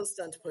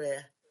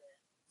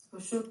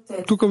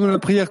 Tout comme la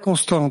prière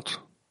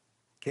constante.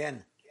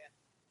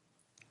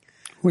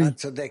 Oui.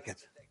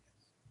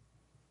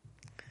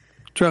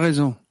 Tu as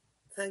raison.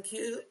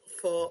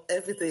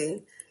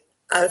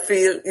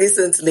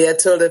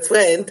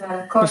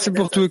 Merci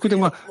pour tout.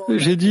 Écoutez-moi,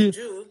 j'ai dit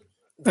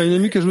à une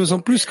amie que je me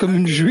sens plus comme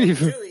une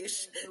juive.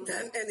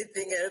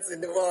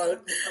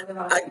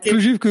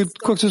 Plus juive que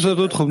quoi que ce soit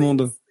d'autre au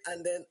monde.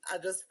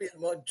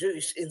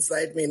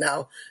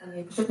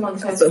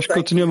 Je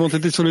continue à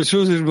m'entêter sur les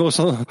choses et je me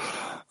ressens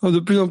de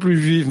plus en plus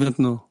juive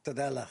maintenant.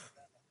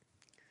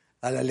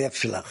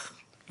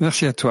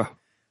 Merci à toi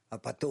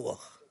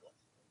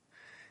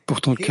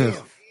pour ton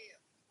cœur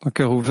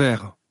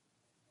ouvert.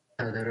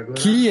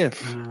 Kiev.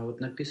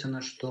 Вот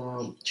написано,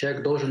 что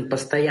человек должен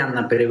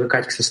постоянно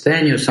привыкать к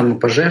состоянию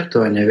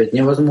самопожертвования, ведь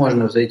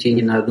невозможно взойти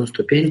ни на одну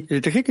ступень. Il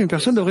est écrit qu'une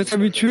personne devrait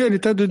s'habituer à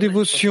l'état de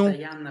dévotion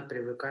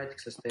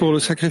pour le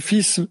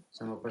sacrifice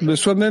de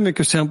soi-même et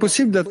que c'est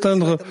impossible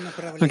d'atteindre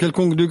un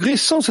quelconque degré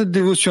sans cette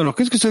dévotion. Alors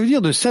qu'est-ce que ça veut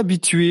dire de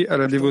s'habituer à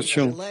la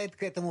dévotion?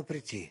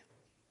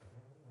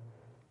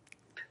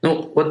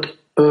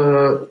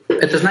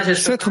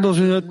 S'être dans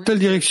une telle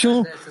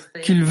direction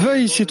qu'il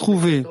veuille s'y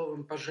trouver.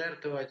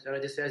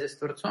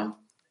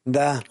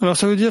 Alors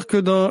ça veut dire que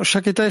dans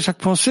chaque état et chaque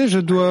pensée, je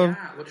dois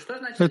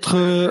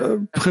être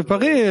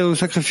préparé au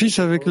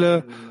sacrifice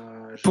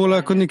pour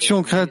la connexion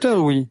au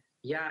Créateur, oui.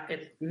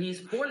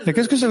 Et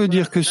qu'est-ce que ça veut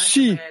dire que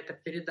si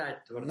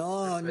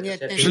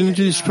je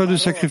n'utilise pas de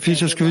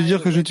sacrifice, est-ce que ça veut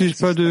dire que je n'utilise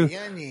pas de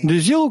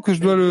désir ou que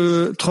je dois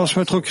le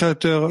transmettre au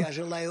Créateur?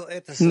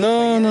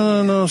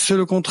 Non, c'est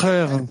le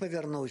contraire.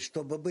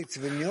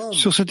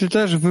 Sur cet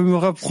état, je veux me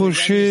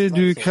rapprocher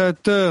du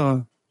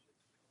Créateur.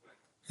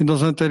 Et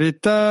dans un tel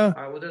état,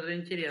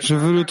 je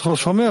veux le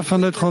transformer afin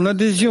d'être en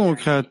adhésion au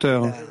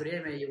Créateur.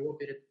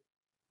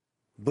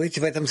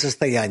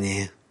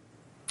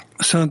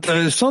 C'est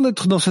intéressant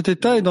d'être dans cet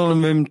état et dans le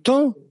même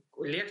temps,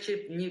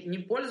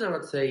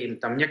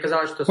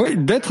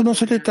 d'être dans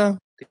cet état.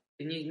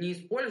 Mais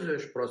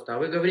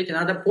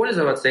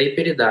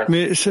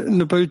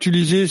ne pas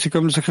utiliser, c'est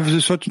comme le sacrifice de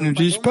soi, tu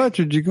n'utilises pas,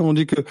 tu dis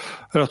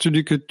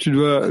que tu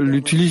dois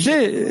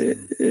l'utiliser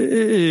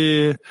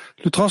et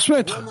le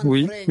transmettre,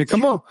 oui. Mais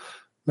comment?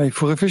 Il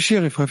faut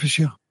réfléchir.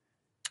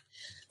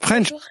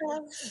 French.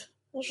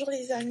 Bonjour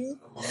les amis.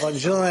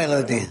 Bonjour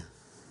Elodie.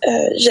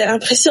 J'ai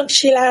l'impression que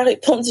Sheila a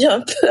répondu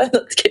un peu à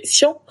notre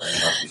question.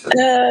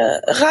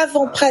 Rav,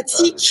 en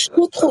pratique,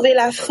 où trouver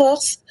la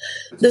force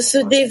de se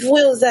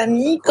dévouer aux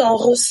amis quand on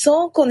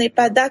ressent qu'on n'est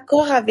pas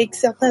d'accord avec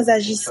certains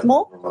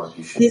agissements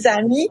des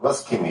amis,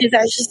 des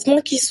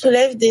agissements qui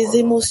soulèvent des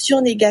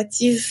émotions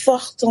négatives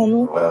fortes en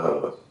nous?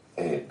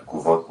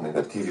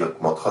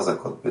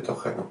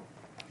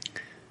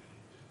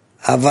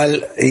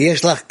 אבל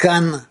יש לך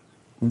כאן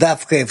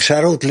דווקא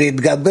אפשרות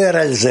להתגבר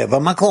על זה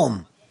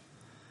במקום.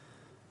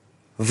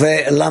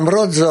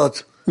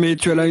 Mais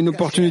tu as là une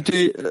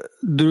opportunité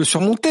de le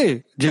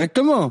surmonter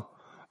directement.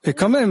 Et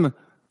quand même,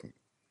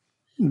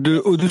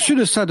 au-dessus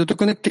de ça, de te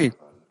connecter.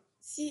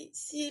 Si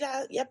il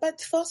n'y a pas de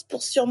force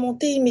pour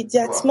surmonter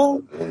immédiatement,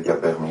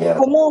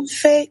 comment on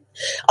fait?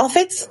 En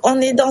fait,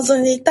 on est dans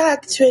un état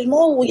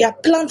actuellement où il y a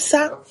plein de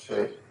ça.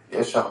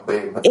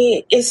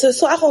 Et ce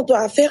soir, on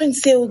doit faire une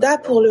séouda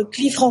pour le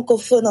CLI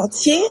francophone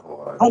entier.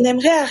 On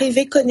aimerait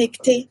arriver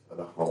connecté.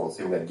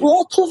 Où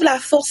on trouve la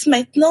force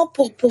maintenant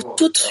pour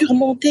tout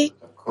surmonter?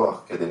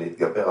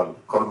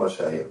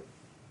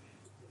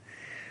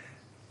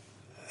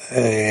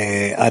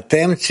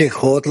 אתם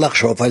צריכות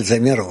לחשוב על זה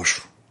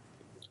מראש.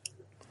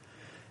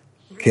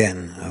 כן,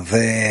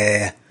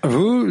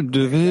 Vous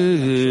devez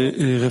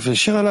y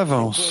réfléchir à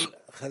l'avance.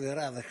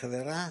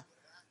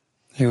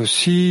 Et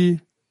aussi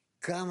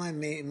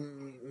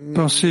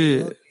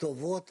penser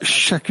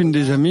chacune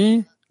des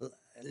amies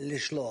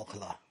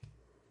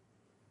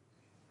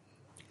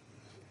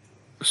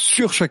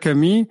sur chaque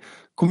ami,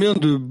 combien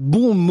de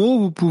bons mots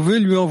vous pouvez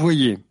lui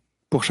envoyer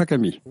pour chaque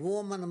ami.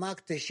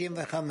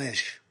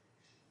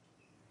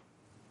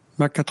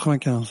 Mac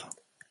 95.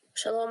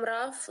 Шалом,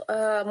 Рав.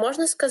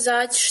 Можно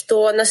сказать,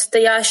 что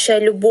настоящая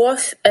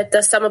любовь —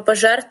 это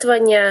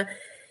самопожертвование,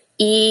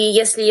 и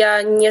если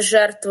я не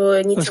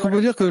жертвую ничего... Est-ce qu'on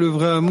peut dire que le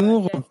vrai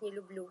amour,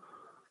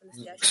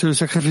 c'est le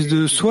sacrifice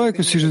de soi, et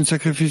que si je ne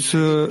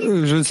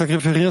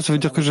sacrifie rien, ça veut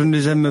dire que je ne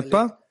les aime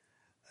pas?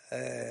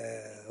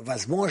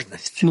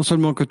 Non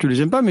seulement que tu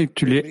les aimes pas, mais que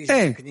tu les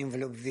hais.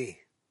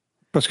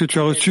 Parce que tu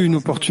as reçu une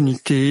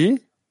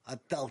opportunité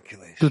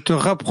de te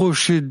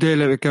rapprocher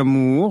d'elle avec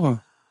amour.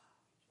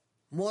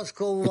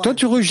 Et toi,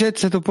 tu rejettes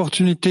cette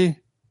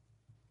opportunité.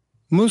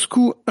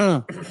 Moscou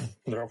 1.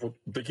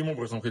 Таким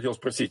образом, хотел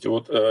спросить,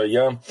 вот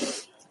я,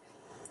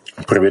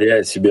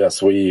 проверяя себя,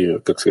 свои,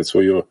 как сказать,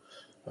 свое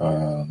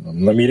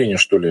намерение,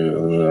 что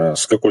ли,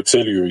 с какой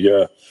целью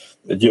я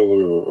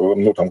делаю,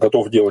 ну, там,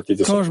 готов делать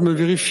эти... Quand je me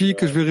vérifie,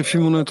 que je vérifie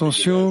mon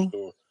intention,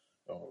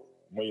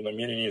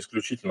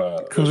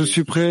 quand je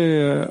suis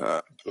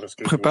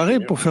préparé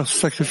pour faire ce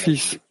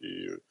sacrifice,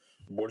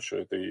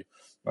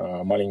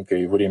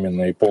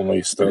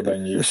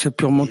 c'est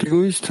purement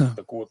égoïste.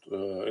 Так вот,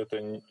 это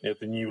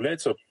не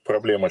является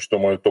проблемой, что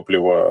мое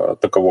топливо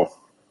таково?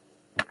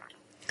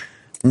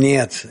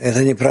 Нет,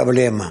 это не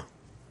проблема.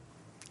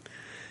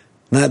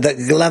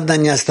 Главное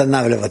не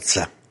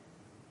останавливаться.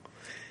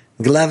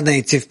 Главное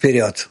идти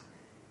вперед.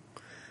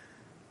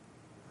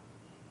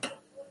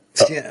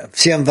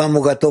 Всем вам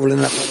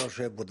уготовлено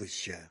хорошее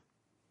будущее.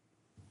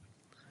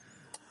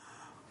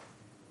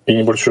 И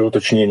небольшое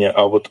уточнение.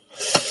 А вот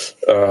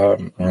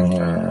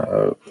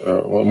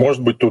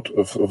может быть тут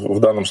в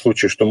данном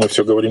случае, что мы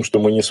все говорим, что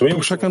мы не своим...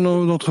 Pour chacun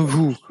d'entre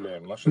vous,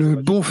 le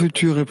bon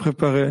futur est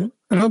préparé.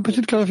 Alors, une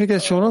petite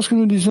clarification. Lorsque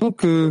nous disons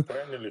que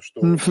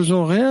nous ne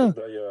faisons rien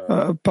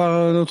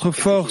par notre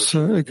force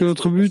et que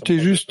notre but est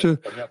juste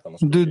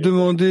de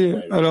demander...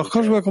 Alors,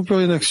 quand je veux accomplir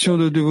une action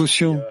de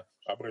dévotion,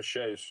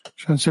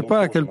 je ne sais pas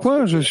à quel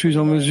point je suis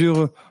en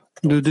mesure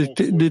de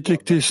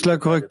détecter cela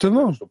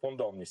correctement.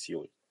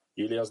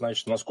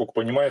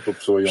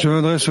 Je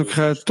m'adresse au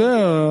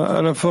Créateur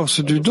à la force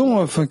du don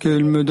afin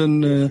qu'il me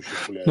donne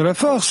de la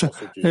force.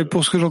 Et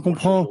pour ce que j'en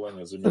comprends,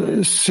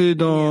 c'est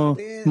dans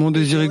mon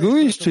désir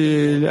égoïste.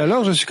 Et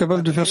alors je suis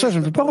capable de faire ça. Je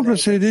ne peux pas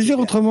remplacer les désirs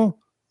autrement.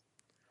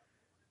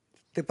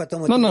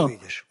 Non.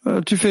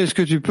 Tu fais ce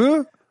que tu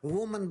peux.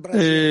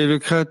 Et le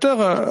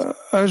Créateur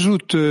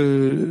ajoute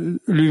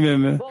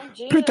lui-même.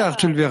 Plus tard,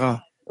 tu le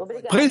verras.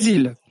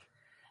 Brésil.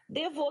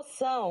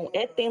 Devoção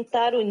é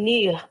tentar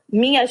unir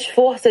minhas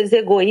forças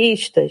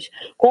egoístas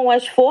com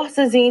as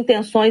forças e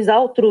intenções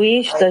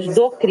altruístas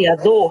do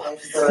Criador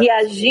e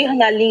agir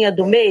na linha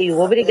do meio.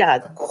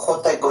 Obrigada.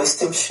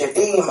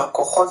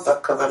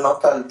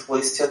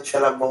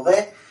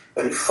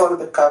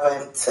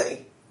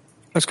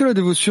 Est-ce que la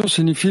dévotion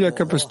signifie la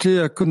capacité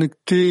à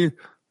connecter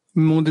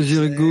mon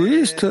désir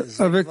égoïste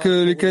avec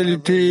les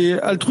qualités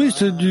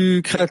altruistes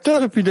du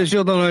Créateur et puis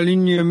d'agir dans la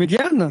ligne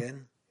médiane?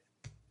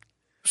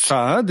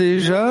 Ça,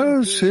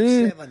 déjà,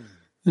 c'est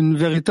une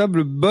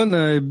véritable bonne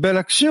et belle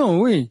action,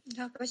 oui.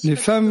 Les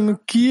femmes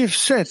Kiev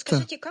 7.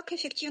 Скажите, как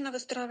эффективно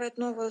выстраивать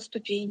новую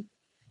ступень?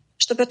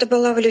 Чтобы это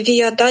было в любви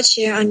и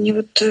отдаче, а не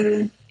вот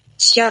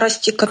с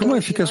ярости. Comment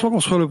efficacement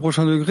construire le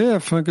prochain degré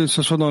afin que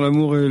ce soit dans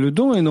l'amour et le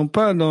don et non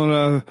pas dans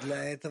la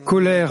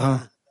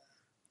colère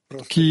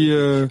qui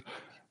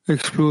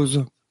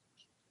explose?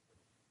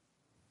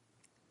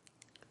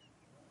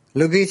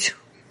 Любить.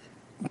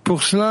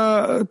 Pour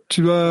cela,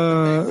 tu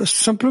dois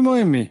simplement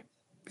aimer.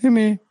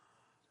 Aimer.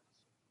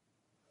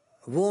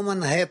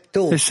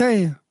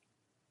 Essaye.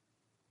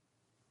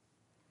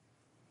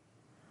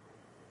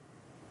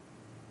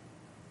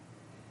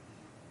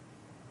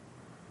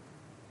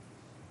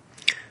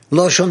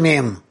 לא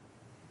שומעים.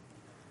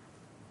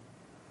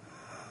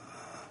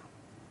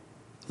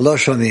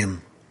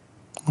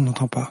 On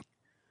n'entend pas.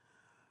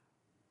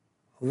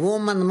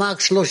 Woman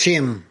Max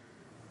 30.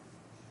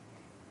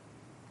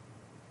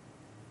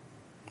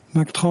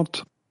 Mac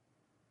 30.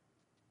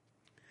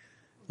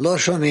 לא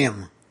שומעים.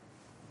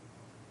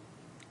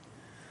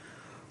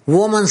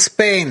 Woman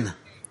Spain.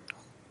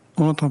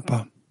 On n'entend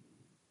pas.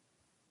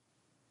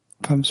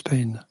 Femme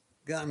Spain.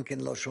 גם כן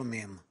לא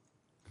שומעים.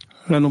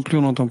 Là non plus,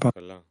 on n'entend pas.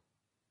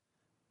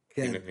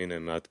 הנה,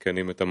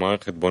 מעדכנים את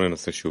המערכת, בוא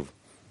ננסה שוב.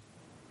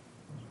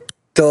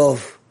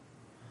 טוב.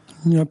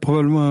 Il y a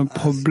probablement un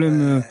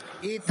problème.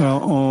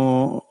 Alors,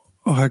 on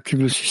réactive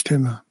le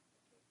système.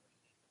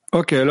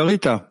 Ok, alors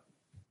Rita.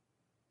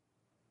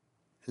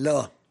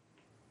 לא.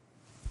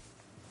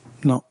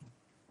 Non.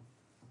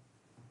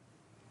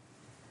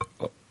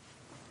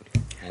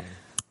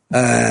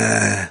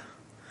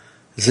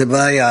 זה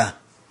בעיה.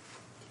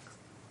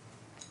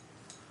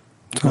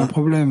 C'est un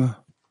problème.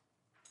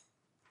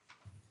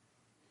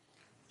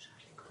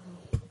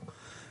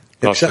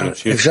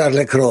 אפשר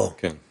לקרוא.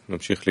 כן,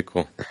 נמשיך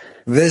לקרוא.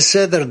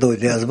 בסדר,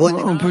 דודי, אז בוא...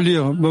 On peut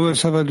lire. Bon,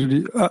 ça va,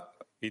 Dudi. Ah.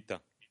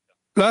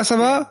 Là, ça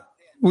va?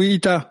 Oui,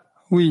 Ita.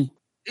 Oui.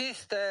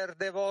 Est-ce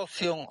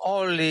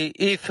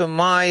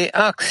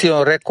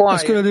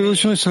que la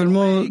dévotion est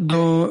seulement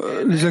dans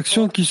les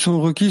actions qui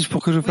sont requises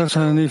pour que je fasse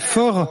un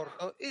effort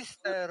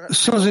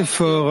sans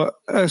effort?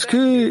 Est-ce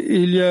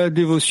qu'il y a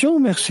dévotion?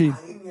 Merci.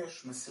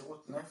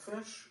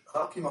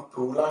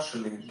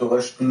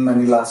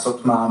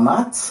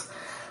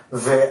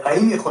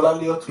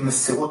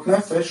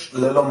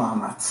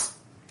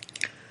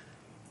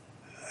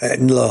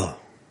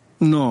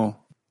 Non.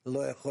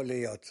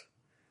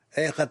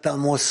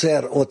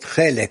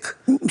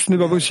 Ce n'est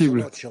pas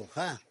possible.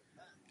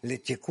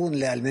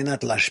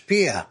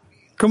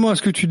 Comment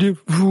est-ce que tu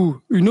dévoues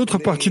une autre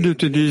partie de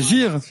tes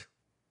désirs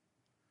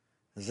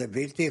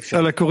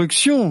à la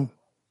correction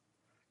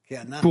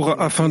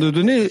afin de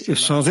donner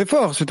sans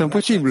effort? C'est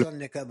impossible.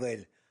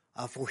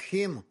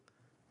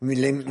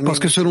 Parce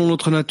que selon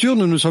notre nature,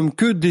 nous ne sommes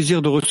que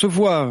désir de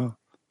recevoir,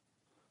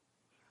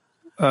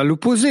 à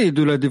l'opposé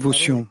de la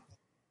dévotion.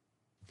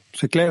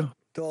 C'est clair?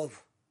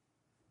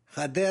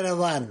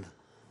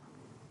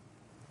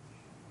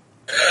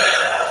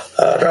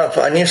 רב,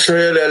 אני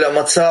שואל על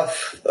המצב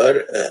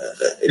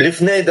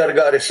לפני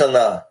דרגה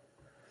ראשונה,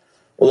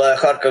 אולי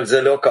אחר כך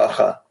זה לא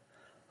ככה,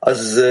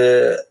 אז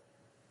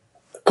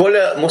כל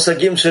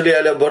המושגים שלי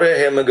על הבורא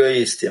הם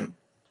אגואיסטים.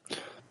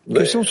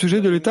 Question au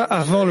sujet de l'état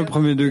avant le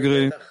premier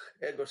degré.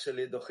 האגו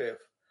שלי דוחף,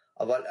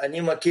 אבל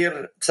אני מכיר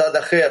צד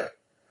אחר.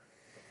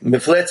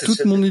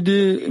 Toutes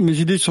mes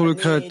idées sur le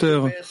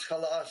Créateur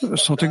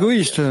sont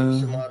égoïstes.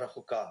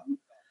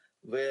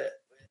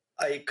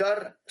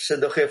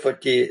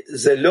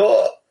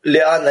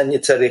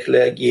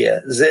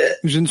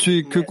 Je ne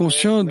suis que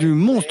conscient du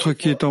monstre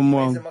qui est en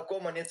moi.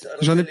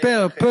 J'en ai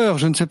peur,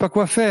 je ne sais pas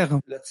quoi faire.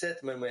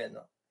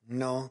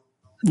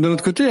 D'un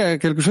autre côté, il y a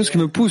quelque chose qui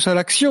me pousse à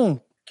l'action.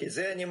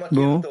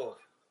 Bon.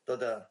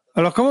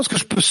 Alors comment est-ce que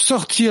je peux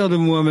sortir de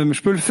moi-même?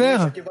 Je peux le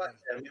faire?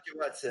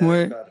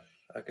 Oui.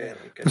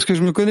 Parce que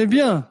je me connais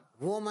bien.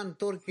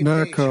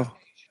 D'accord.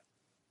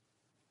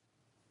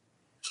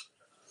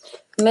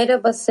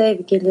 Merhaba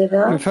sevgili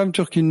Rab. La femme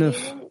Turquie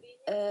 9.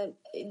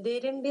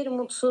 Derin bir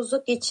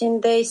mutsuzluk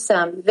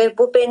içindeysem ve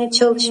bu beni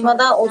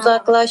çalışmadan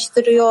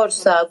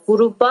uzaklaştırıyorsa,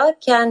 gruba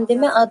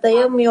kendimi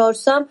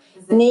adayamıyorsam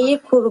neyi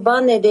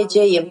kurban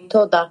edeceğim?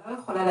 Toda.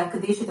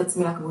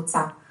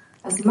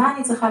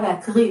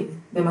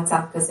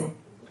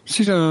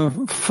 Si j'ai un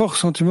fort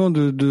sentiment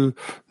de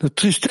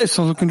tristesse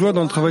sans aucune joie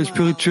dans le travail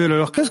spirituel,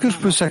 alors qu'est-ce que je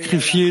peux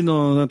sacrifier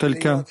dans un tel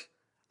cas?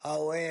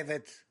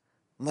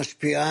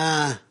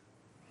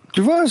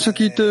 Tu vois, ce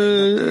qui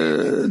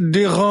te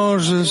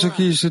dérange, ce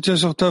qui se tient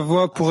sur ta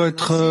voie pour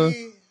être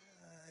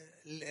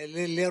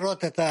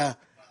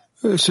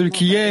celui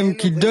qui aime,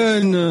 qui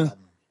donne,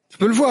 tu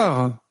peux le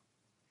voir.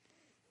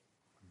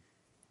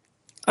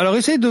 Alors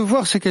essaye de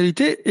voir ces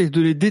qualités et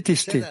de les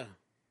détester.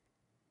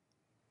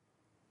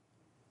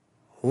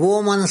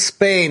 Woman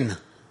Spain.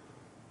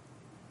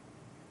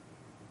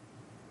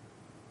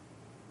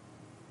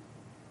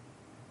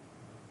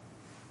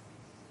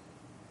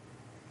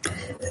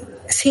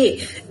 Sí.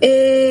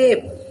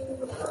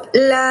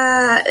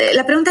 La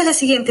pregunta es la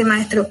siguiente,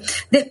 maestro.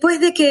 Después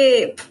de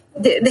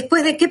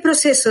qué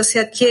proceso se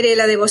adquiere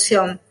la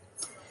devoción?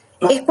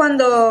 ¿Es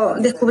cuando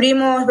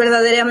descubrimos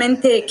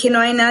verdaderamente que no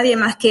hay nadie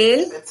más que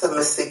Él?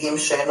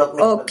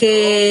 ¿O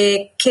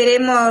que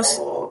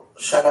queremos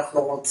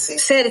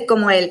ser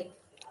como Él?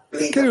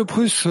 Quel est le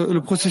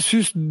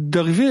processus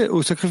d'arriver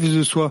au sacrifice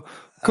de soi?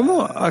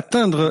 Comment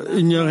atteindre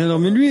il n'y a rien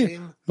hormis lui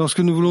lorsque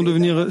nous voulons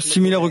devenir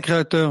similaires au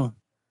Créateur?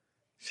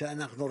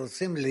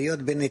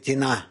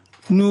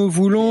 Nous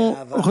voulons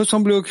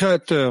ressembler au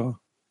Créateur,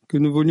 que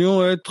nous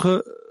voulions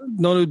être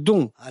dans le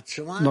don,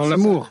 dans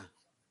l'amour.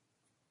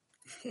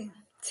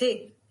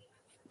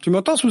 Tu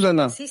m'entends,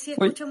 Susanna?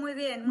 Oui.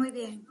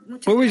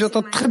 Oui,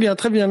 j'entends très bien,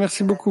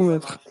 merci beaucoup,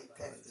 maître.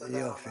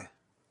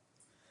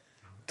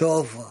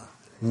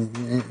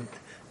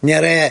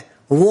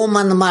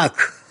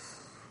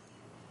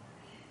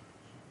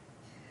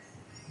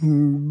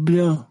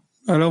 Bien.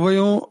 Alors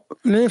voyons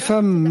les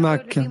femmes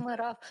Mac.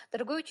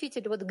 Дорогой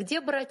учитель, вот где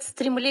брать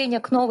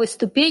стремление к новой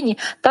ступени,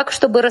 так,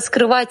 чтобы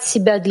раскрывать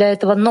себя для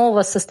этого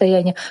нового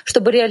состояния,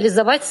 чтобы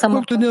реализовать само...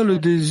 Obtenir le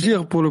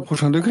désir pour le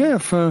prochain degré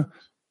afin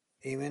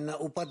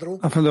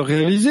de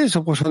réaliser ce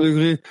prochain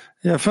degré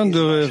et afin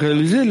de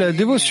réaliser la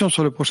dévotion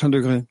sur le prochain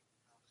degré.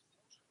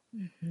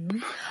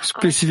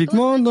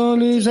 Spécifiquement dans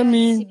les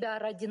amis,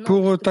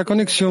 pour ta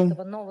connexion.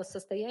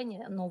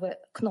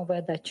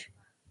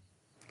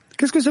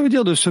 Qu'est-ce que ça veut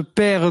dire de se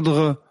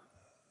perdre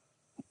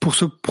pour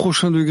ce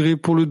prochain degré,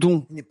 pour le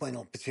don?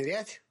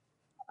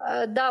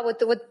 Да,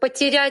 вот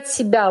потерять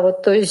себя,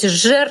 вот, то есть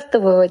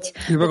жертвовать.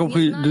 J'ai pas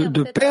compris,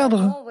 de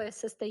perdre?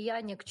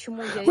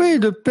 Oui,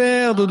 de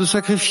perdre, de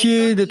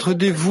sacrifier, d'être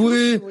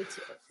dévoué.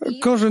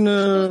 Quand je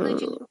ne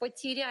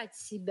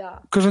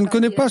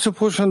connais pas ce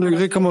prochain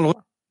degré, comment le...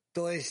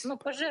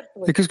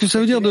 Et qu'est-ce que ça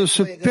veut dire de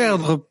se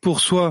perdre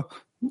pour soi,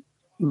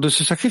 de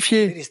se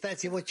sacrifier?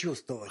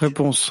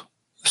 Réponse.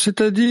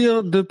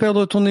 C'est-à-dire de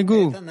perdre ton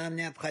ego,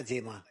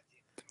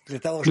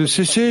 de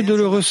cesser de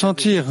le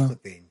ressentir.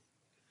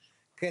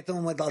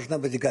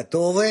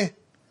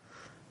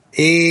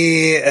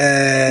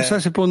 Ça,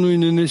 c'est pour nous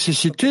une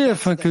nécessité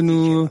afin que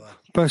nous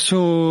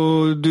passions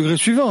au degré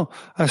suivant.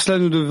 À cela,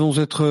 nous devons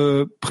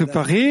être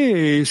préparés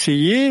et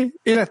essayer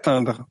et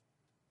l'atteindre.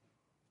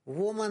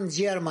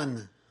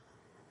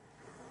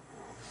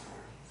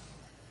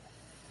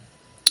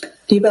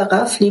 Lieber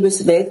Raf,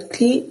 liebes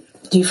Weltkli,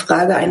 die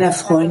Frage einer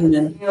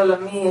Freundin.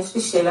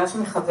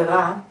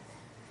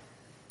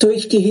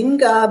 Durch die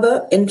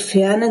Hingabe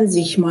entfernen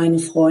sich meine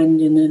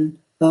Freundinnen.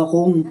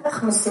 Warum?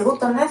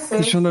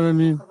 Question d'un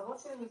ami.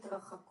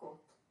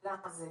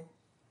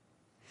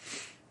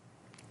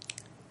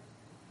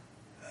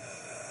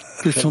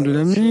 question d'une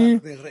amie.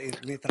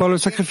 Par le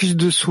sacrifice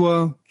de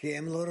soi,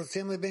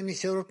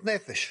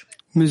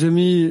 mes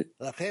amis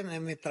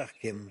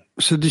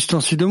se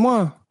distancient de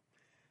moi.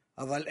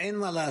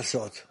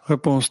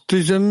 Réponse.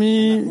 Tes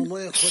amis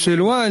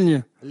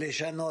s'éloignent.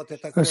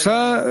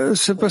 Ça,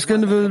 c'est parce qu'elles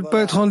ne veulent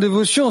pas être en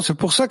dévotion. C'est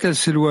pour ça qu'elles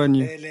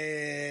s'éloignent.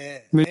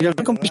 Mais il n'y a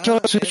rien qu'on puisse faire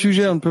à ce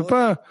sujet. On ne peut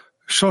pas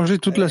changer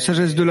toute la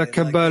sagesse de la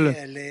Kabbale.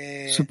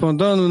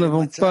 Cependant, nous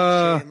n'avons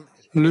pas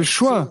le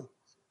choix.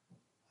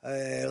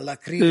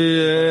 Et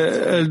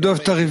elles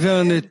doivent arriver à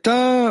un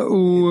état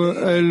où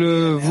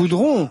elles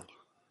voudront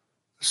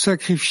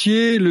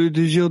sacrifier le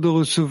désir de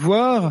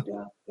recevoir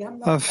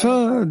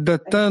afin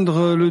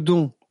d'atteindre le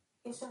don.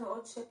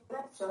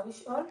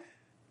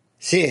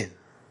 Si.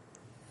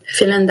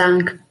 Vielen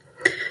Dank.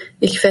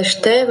 Ich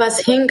verstehe,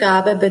 was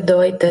Hingabe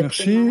bedeutet.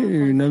 Merci.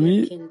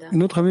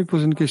 Une autre amie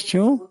pose une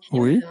question.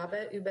 Oui.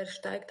 Hingabe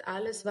übersteigt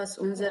alles, was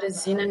unsere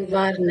Sinnen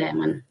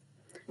wahrnehmen.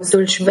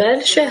 Durch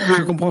welche Je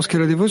Hand comprends ce qu'est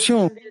la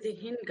dévotion. wir die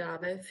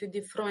Hingabe für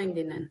die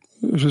Freundinnen?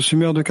 Je suis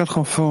mère de 4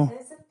 enfants.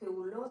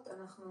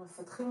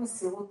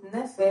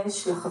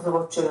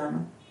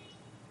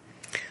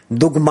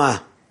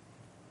 Dogma.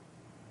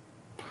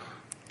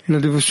 La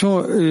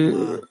dévotion est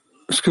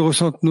ce que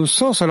ressentent nos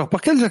sens. Alors,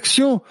 par quelles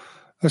actions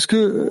est-ce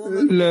que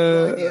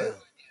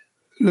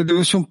la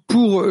dévotion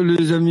pour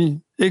les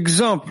amis?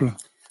 Exemple,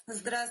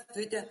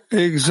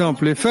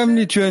 les femmes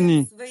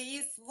Lituanie.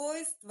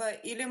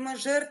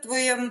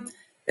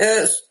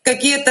 Est-ce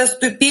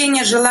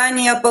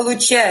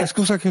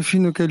qu'on sacrifie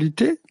nos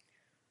qualités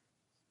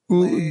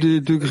ou des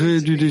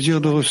degrés du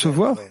désir de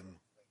recevoir?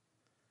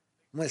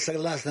 Мы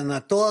согласны на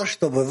то,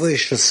 чтобы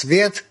высший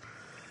свет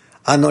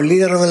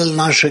аннулировал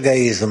наш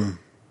эгоизм.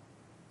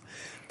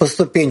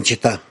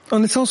 Поступенчато.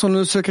 En essence, on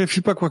ne sacrifie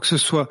pas quoi que ce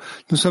soit.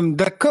 Nous sommes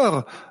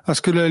d'accord à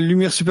ce que la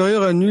lumière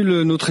supérieure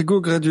annule notre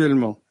ego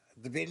graduellement.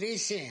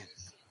 Тбилиси.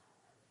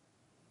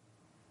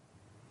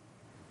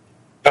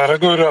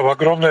 Дорогой Рав,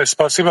 огромное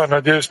спасибо.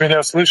 Надеюсь,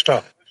 меня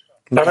слышно.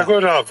 Дорогой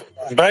Рав,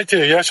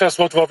 знаете, я сейчас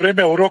вот во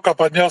время урока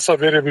поднялся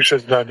в вере выше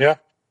здания.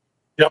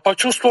 Я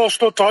почувствовал,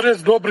 что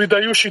Творец добрый,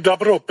 дающий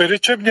добро. Перед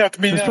чем мне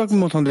отменять? J'espère que vous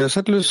m'entendez. À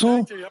cette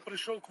leçon,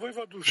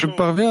 je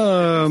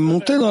parviens à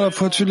monter dans la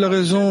foi dessus de la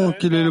raison,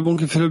 qu'il est le bon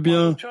qui fait le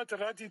bien.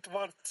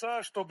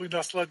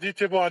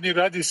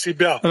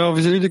 Alors,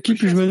 vis-à-vis de qui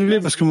puis-je m'annuler?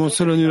 Parce que mon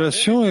seule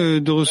annulation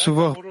est de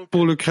recevoir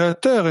pour le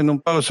Créateur et non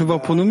pas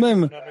recevoir pour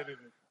nous-mêmes.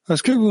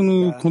 Est-ce que vous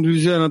nous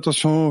conduisez à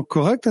l'intention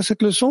correcte à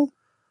cette leçon?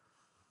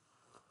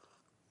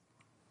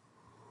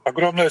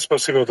 Огромное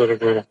спасибо,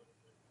 дорогой Рав.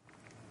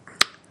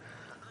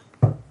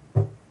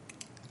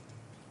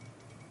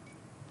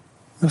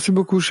 Merci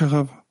beaucoup, cher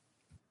Rav.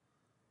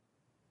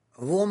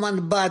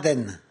 Woman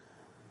Baden.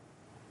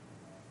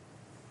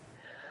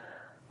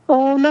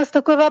 У нас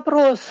такой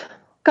вопрос.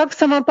 Как в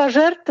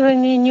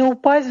самопожертвовании не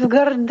упасть в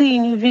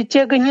гордыню, ведь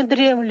эго не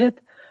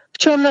дремлет? В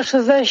чем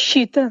наша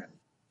защита?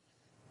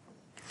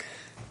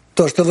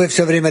 То, что вы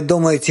все время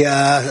думаете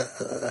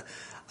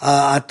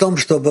о том,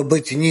 чтобы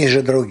быть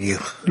ниже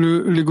других.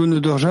 L'ego ne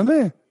dort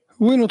jamais.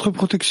 Où est notre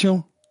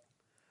protection?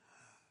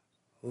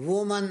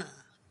 Woman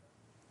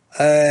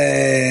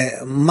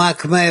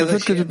Le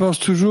fait que tu penses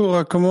toujours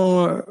à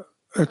comment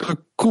être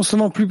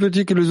constamment plus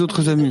petit que les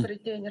autres amis.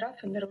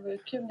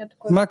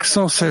 Max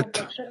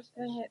 107.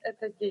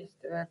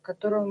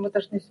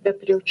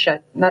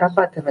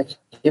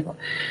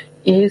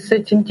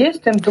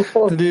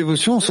 La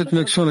dévotion, c'est une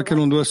action à laquelle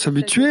on doit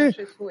s'habituer,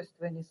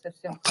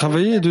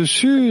 travailler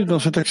dessus dans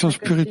cette action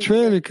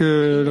spirituelle et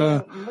que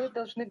là,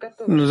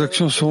 nos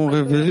actions seront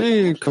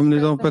révélées comme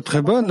n'étant pas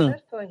très bonnes.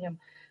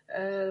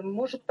 Et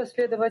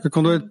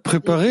qu'on doit être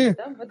préparé,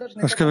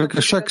 parce qu'avec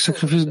chaque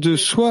sacrifice de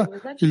soi,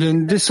 il y a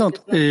une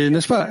descente, et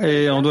n'est-ce pas?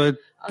 Et on doit être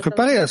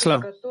préparé à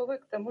cela.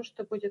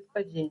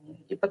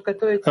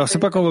 Alors c'est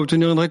pas qu'on va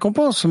obtenir une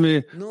récompense,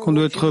 mais qu'on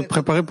doit être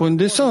préparé pour une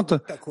descente,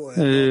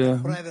 et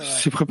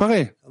s'y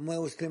préparer.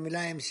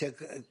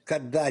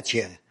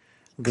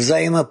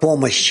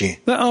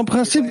 En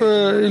principe,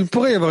 il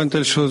pourrait y avoir une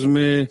telle chose,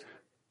 mais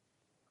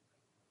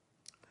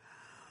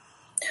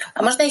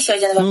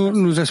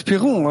nous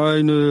aspirons à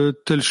une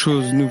telle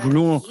chose. Nous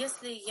voulons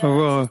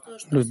avoir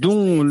le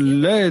don,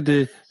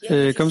 l'aide,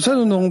 et comme ça,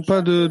 nous n'aurons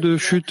pas de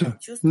chute.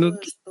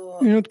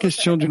 Une autre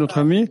question d'une autre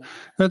amie.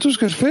 Tout ce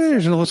que je fais,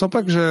 je ne ressens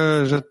pas que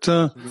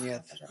j'atteins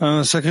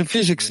un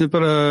sacrifice et que ce n'est pas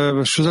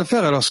la chose à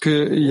faire. Alors, est-ce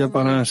qu'il y a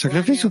par là un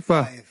sacrifice ou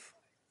pas?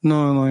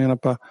 Non, il n'y en a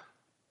pas.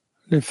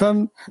 Les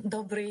femmes,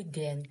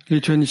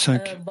 Lituanie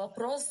 5.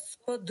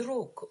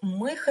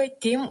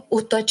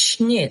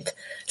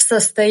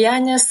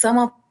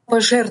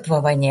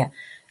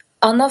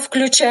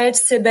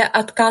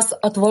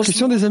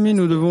 Question des amis,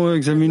 nous devons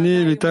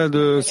examiner l'état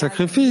de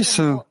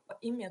sacrifice.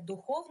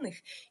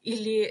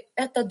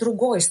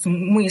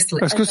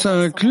 Est-ce que ça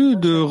inclut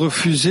de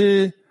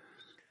refuser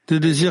des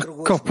désirs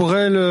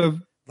corporels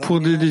pour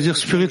des désirs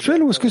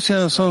spirituels ou est-ce que c'est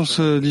un sens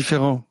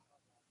différent?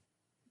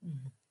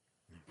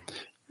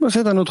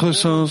 C'est un autre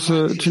sens.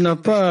 Tu n'as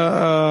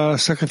pas à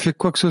sacrifier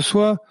quoi que ce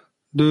soit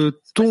de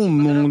ton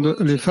monde.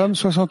 Les femmes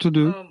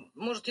 62.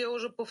 Может, я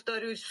уже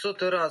повторюсь в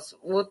сотый раз.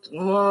 Вот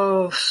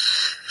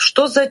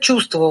что за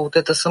чувство вот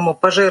это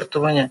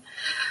самопожертвование?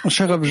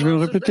 Cher Rav, je vais me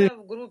répéter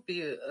В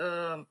группе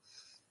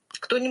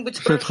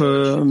кто-нибудь peut-être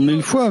спрашивает,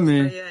 1000 fois,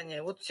 mais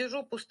состояние. Вот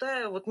сижу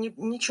пустая, вот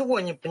ничего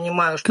не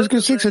понимаю. qu'est-ce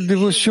que c'est que cette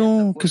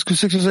dévotion? Qu'est-ce que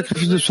c'est que ce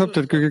sacrifice de soi?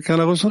 Peut-être que quelqu'un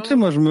l'a ressenti.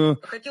 Moi, je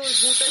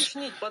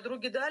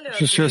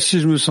suis assis,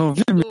 je me sens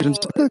vide, mais je ne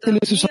sais pas quel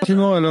est ce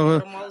sentiment.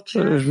 Alors, je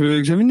vais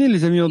examiner.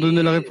 Les amis ont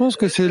donné la réponse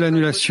que c'est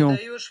l'annulation.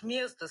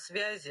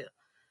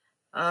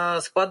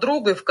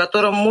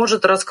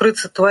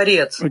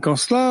 Et qu'en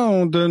cela,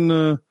 on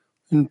donne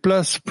une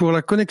place pour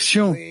la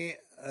connexion.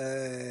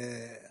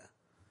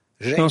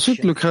 Et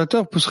ensuite, le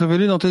Créateur peut se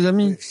révéler dans tes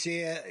amis.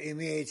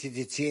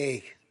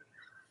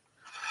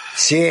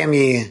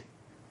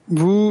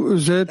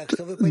 Vous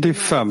êtes des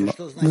femmes.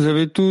 Vous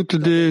avez toutes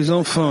des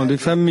enfants, des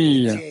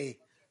familles.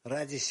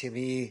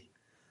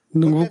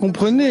 Donc vous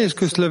comprenez ce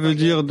que cela veut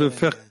dire de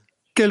faire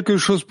quelque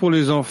chose pour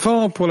les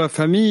enfants, pour la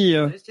famille.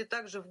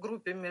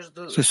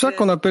 C'est ça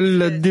qu'on appelle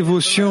la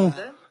dévotion,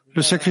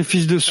 le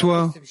sacrifice de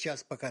soi.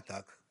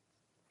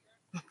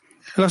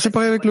 Alors c'est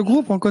pareil avec le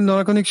groupe, dans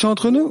la connexion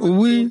entre nous?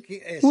 Oui.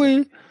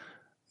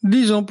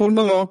 Disons pour le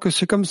moment que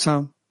c'est comme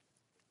ça.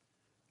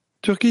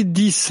 Turquie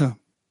 10.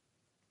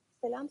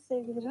 Selam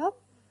sevgili Rab.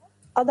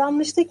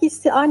 Adanmışlık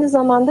hissi aynı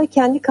zamanda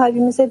kendi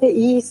kalbimize de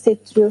iyi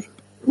hissettiriyor.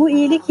 Bu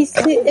iyilik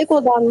hissi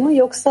egodan mı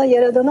yoksa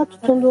Yaradan'a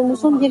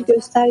tutunduğumuzun bir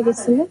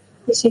göstergesi mi?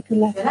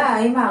 Teşekkürler.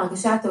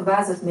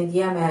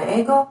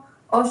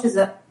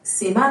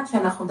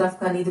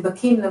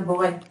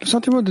 Le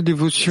sentiment de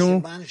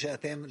dévotion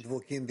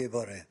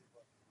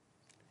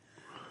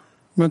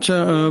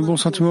maintient un bon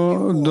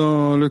sentiment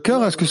dans le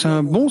cœur. Est-ce que c'est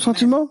un bon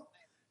sentiment?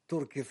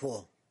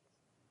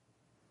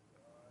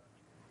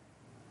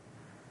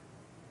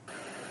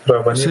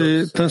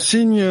 C'est un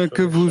signe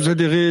que vous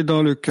adhérez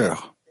dans le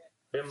cœur.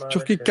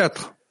 Turquie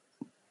 4.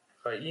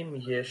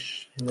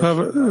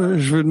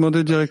 Je vais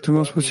demander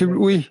directement, c'est possible?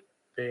 Oui.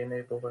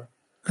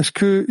 Est-ce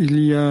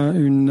qu'il y a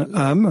une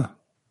âme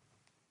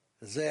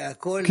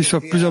qui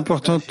soit plus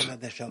importante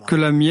que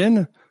la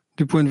mienne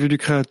du point de vue du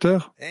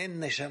Créateur?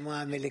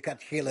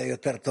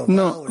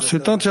 Non,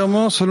 c'est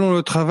entièrement selon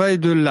le travail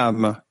de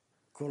l'âme.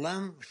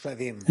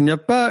 Il n'y a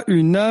pas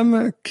une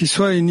âme qui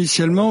soit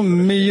initialement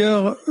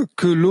meilleure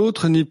que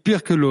l'autre ni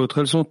pire que l'autre.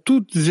 Elles sont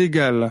toutes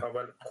égales.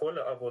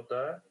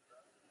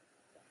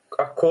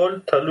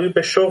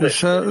 Et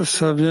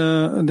ça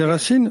vient des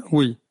racines?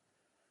 Oui.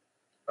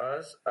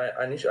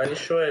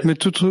 Mais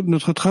tout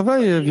notre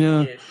travail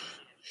vient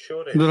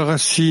de la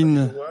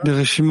racine des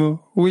Rishimo?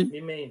 Oui.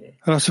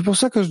 Alors c'est pour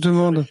ça que je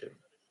demande,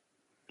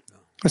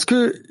 est-ce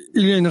qu'il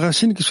y a une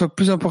racine qui soit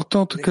plus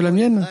importante que la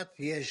mienne?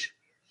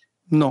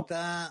 Non.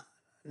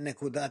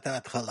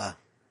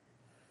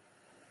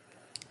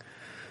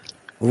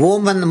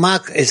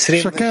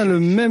 Chacun a le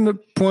même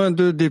point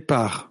de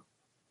départ.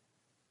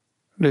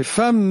 Les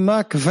femmes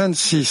Mac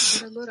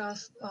 26.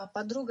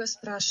 Подруга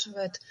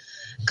спрашивает,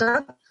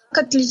 как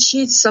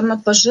отличить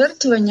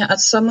самопожертвование от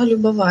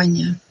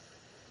самолюбования?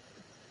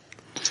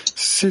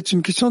 C'est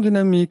une question d'une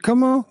amie.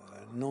 Comment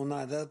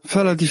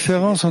faire la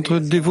différence entre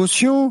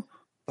dévotion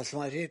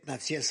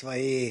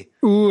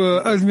ou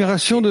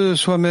admiration de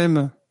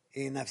soi-même?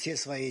 Tu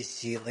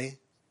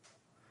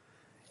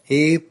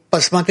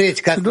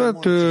dois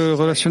te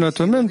relationner à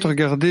toi-même, te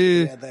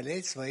regarder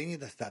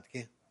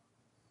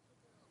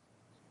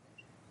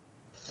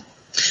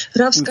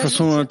d'une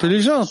façon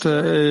intelligente.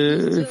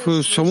 Il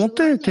faut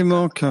surmonter tes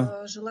manques.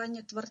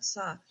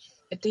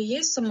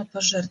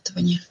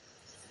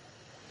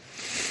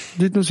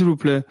 Dites-nous s'il vous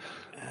plaît,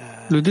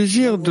 le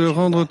désir de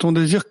rendre ton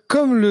désir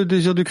comme le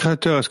désir du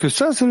Créateur, est-ce que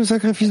ça c'est le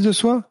sacrifice de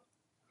soi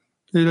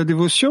et la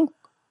dévotion?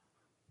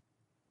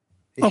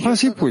 En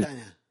principe, oui.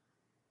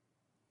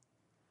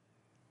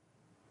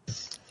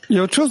 Il y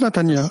a autre chose,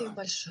 Natania?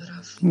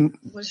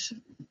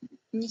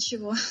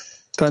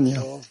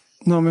 Tania.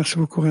 Non, merci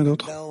beaucoup, rien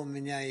d'autre.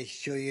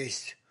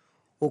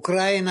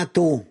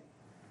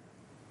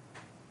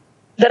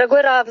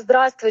 Дорогой Рав,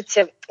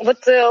 здравствуйте.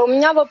 Вот у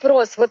меня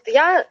вопрос. Вот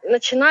я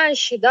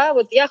начинающий, да,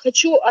 вот я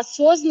хочу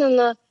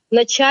осознанно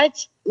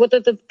начать вот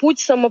этот путь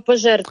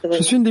самопожертвования.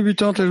 Je suis une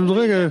débutante et je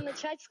voudrais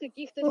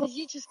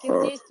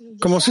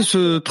commencer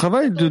ce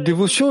travail de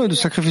dévotion et de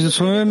sacrifice de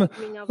soi-même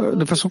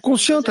de façon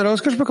consciente. Alors,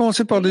 est-ce que je peux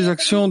commencer par des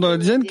actions dans la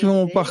dizaine qui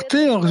vont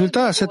porter en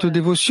résultat à cette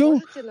dévotion?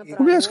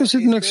 Ou bien est-ce que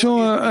c'est une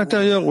action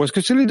intérieure? Ou est-ce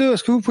que c'est les deux?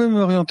 Est-ce que vous pouvez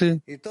m'orienter?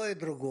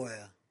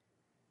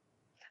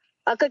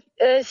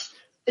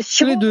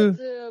 Les deux.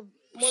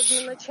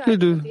 Les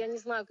deux.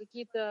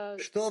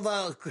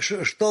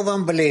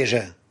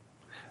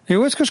 Et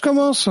où est-ce que je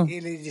commence?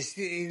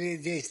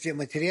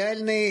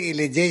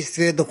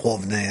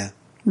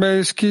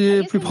 Ben, ce qui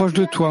est plus proche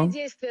de toi.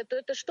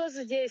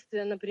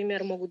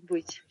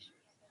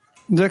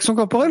 Des actions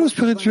corporelles ou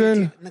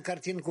spirituelles?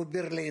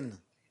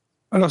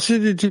 Alors, c'est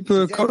des types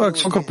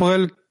actions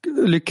corporelles,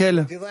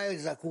 lesquelles?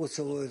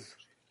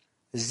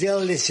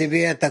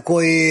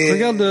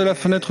 Regarde la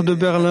fenêtre de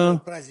Berlin.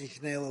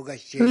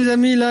 Les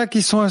amis là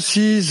qui sont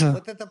assis,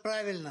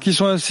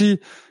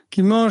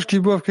 qui mangent, qui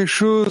boivent quelque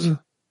chose.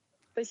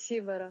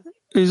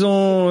 Ils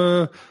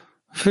ont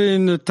fait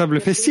une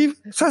table festive.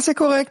 Ça, c'est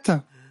correct.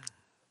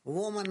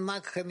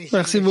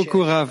 Merci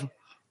beaucoup, Rav.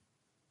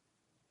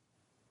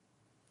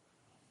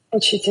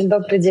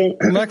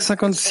 Max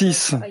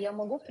 56.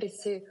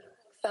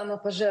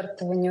 Est-ce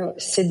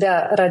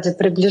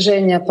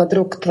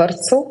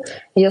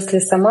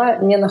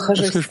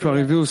que je peux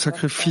arriver au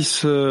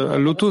sacrifice, à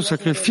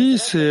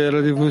l'auto-sacrifice et à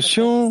la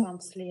dévotion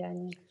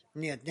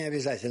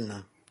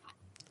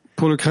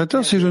pour le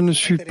Créateur si je ne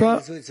suis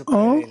pas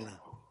en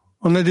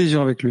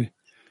adhésion avec lui?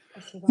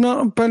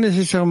 Non, pas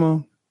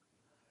nécessairement.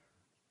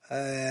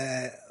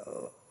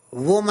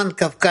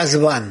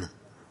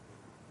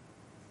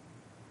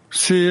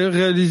 C'est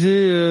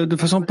réalisé de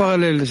façon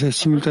parallèle, c'est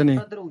simultané.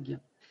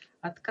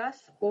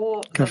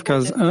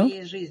 Кавказ 1.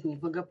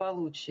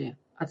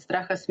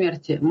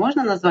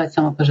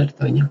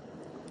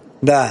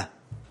 Да.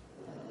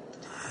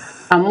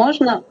 А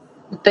можно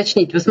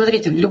уточнить? Вы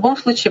смотрите, в любом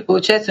случае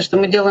получается, что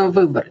мы делаем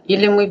выбор.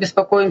 Или мы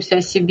беспокоимся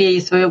о себе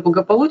и свое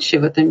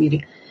благополучие в этом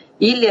мире,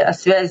 или о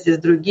связи с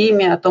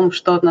другими, о том,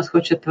 что от нас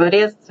хочет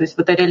Творец, то есть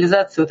вот о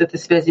реализации вот этой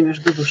связи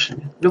между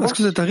душами. Est-ce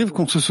que ça arrive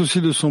qu'on se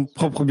soucie de son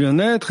propre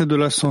bien-être et de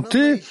la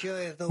santé,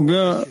 ou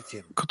bien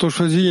quand on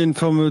choisit, il y a une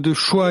forme de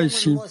choix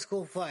ici?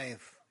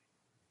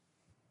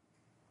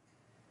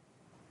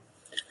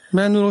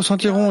 Mais nous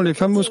ressentirons les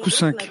fameux Moscou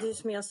 5.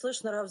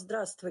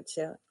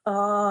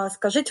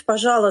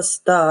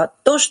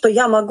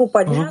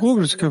 Bonjour groupe,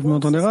 j'espère que vous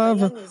m'entendez,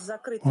 Rav.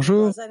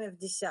 Bonjour.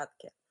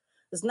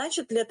 Le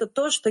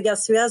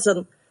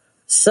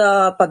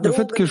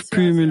fait que je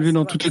puis m'élever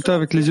dans tout état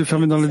avec les yeux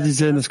fermés dans la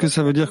dizaine, est-ce que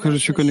ça veut dire que je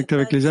suis connecté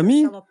avec les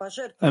amis,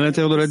 à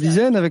l'intérieur de la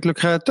dizaine, avec le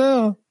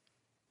Créateur?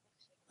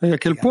 Et à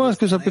quel point est-ce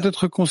que ça peut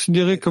être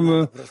considéré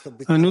comme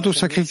un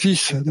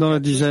auto-sacrifice dans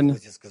la dizaine?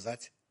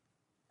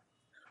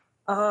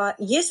 Je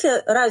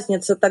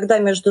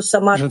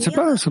ne sais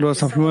pas, ça doit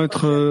simplement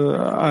être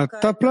à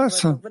ta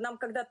place.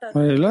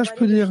 Et là, je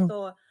peux dire.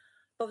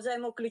 Est-ce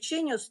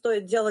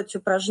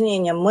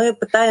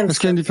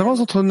qu'il y a une différence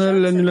entre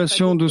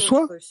l'annulation de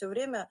soi? Vous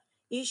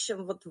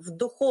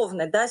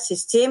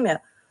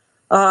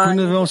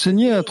nous avez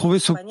enseigné à trouver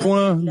ce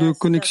point de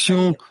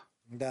connexion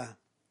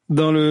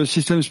dans le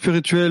système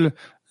spirituel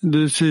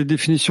de ces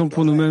définitions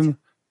pour nous-mêmes.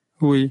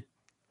 Oui.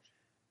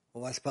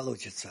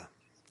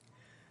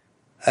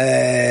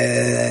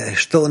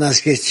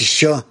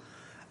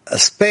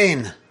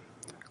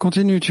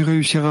 Continue, tu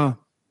réussiras.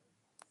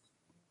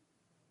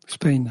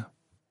 Spain.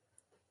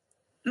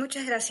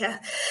 Muchas gracias,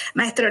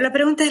 maestro. La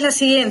pregunta es la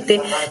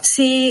siguiente.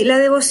 Si la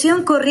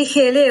devoción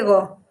corrige el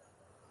ego,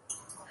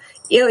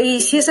 y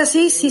si es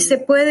así, si se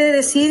puede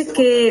decir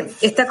que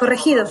está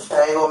corregido.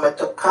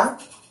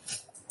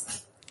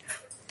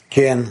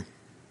 ¿Quién?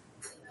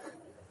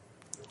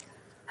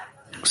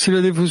 Si la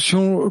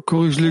dévotion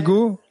corrige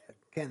l'ego,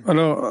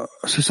 alors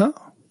c'est ça?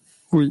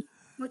 Oui.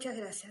 Muchas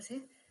gracias.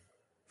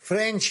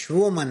 French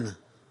woman.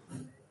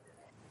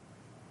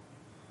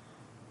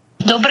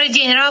 Добрый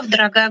день, Рав,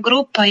 дорогая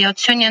группа. Я вот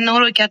сегодня на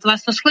уроке от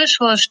вас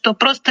услышала, что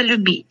просто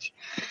любить.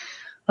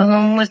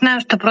 Мы знаем,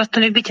 что просто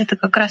любить — это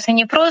как раз и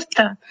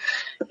непросто.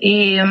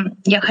 И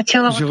я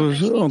хотела... J'ai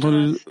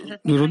entendu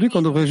aujourd'hui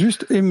qu'on devrait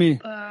juste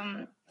aimer.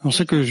 On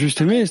sait que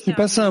juste aimer, ce n'est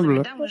pas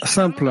simple.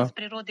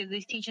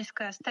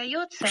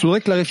 Je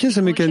voudrais clarifier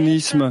ce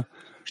mécanisme.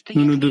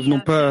 Nous ne devenons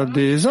pas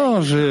des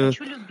anges.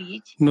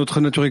 Notre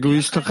nature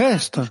égoïste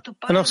reste.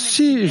 Alors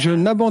si je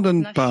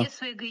n'abandonne pas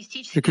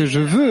et que je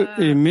veux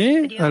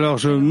aimer, alors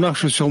je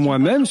marche sur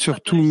moi-même,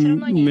 sur toutes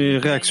mes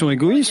réactions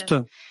égoïstes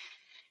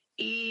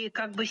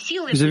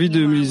vis-à-vis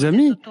de mes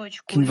amis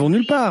qui ne vont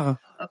nulle part.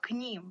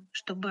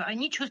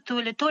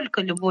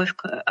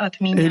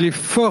 Et les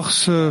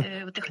forces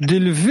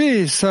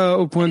d'élever ça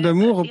au point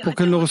d'amour pour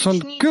qu'elles ne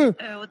ressentent que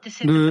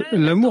de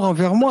l'amour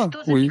envers moi.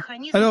 Oui.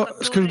 Alors,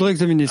 ce que je voudrais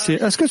examiner, c'est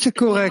est-ce que c'est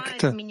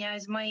correct?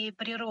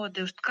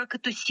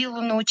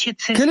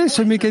 Quel est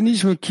ce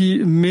mécanisme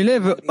qui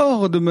m'élève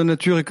hors de ma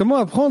nature et comment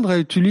apprendre à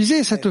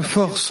utiliser cette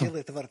force?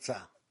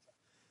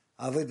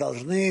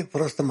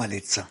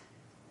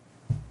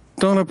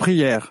 Dans la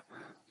prière.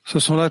 Ce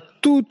sont là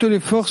toutes les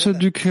forces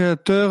du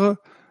Créateur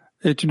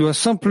et tu dois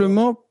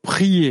simplement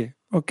prier.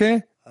 Ok?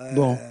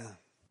 Bon.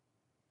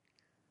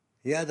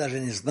 Я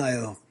даже не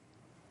знаю,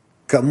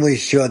 кому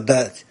еще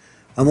отдать.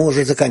 А мы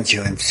уже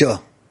заканчиваем. Все.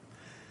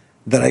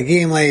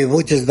 Дорогие мои,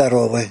 будьте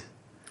здоровы.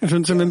 Je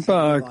ne sais même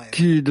pas à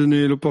qui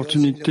donner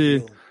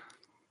l'opportunité.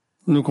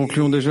 Nous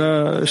concluons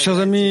déjà. Chers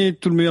amis,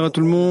 tout le meilleur à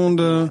tout le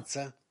monde.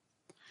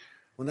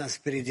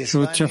 Je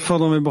vous tiens fort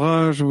dans mes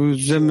bras, je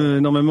vous aime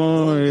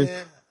énormément et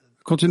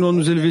continuons à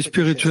nous élever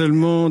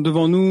spirituellement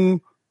devant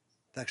nous.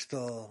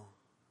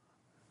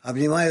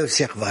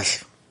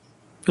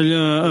 Il y a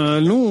un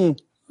long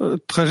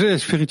trajet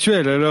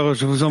spirituel, alors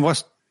je vous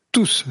embrasse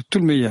tous, tout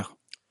le meilleur.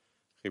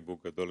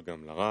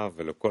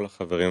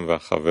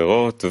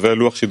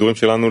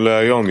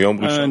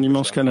 Un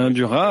immense câlin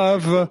du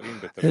Rav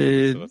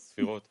et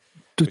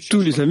de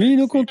tous les amis.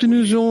 Nous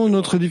continuons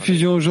notre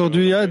diffusion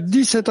aujourd'hui à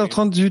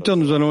 17h30, 18h.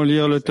 Nous allons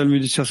lire le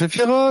Talmud sur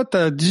Sefirot.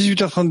 À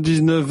 18h30,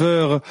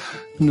 19h,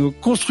 nous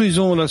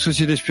construisons la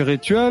société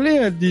spirituelle et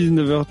à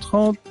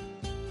 19h30,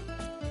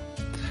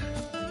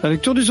 la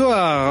lecture du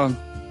Zohar.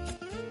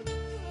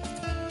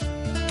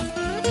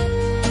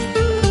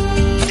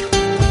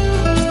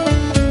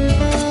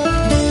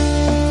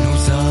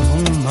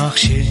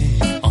 Marcher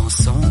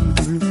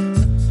ensemble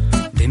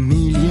des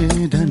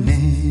milliers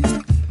d'années.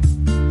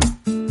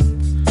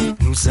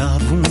 Nous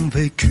avons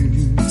vécu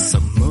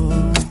sans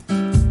mort,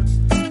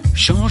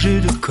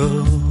 changé de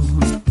corps.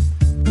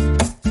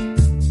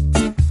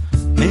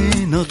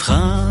 Mais notre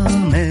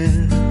âme,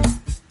 elle,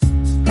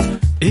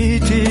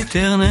 est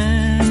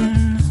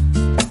éternelle.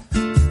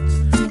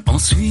 En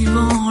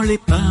suivant les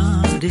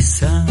pas des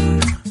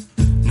sages,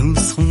 nous ne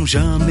serons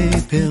jamais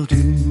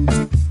perdus.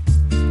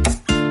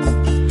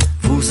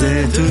 Vous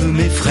êtes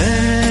mes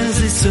frères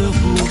et sœurs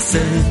pour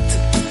cette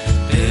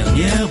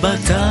dernière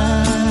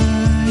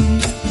bataille,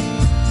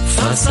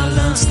 face à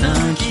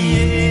l'instinct qui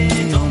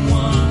est en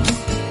moi,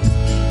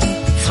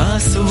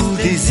 face au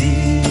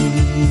désir.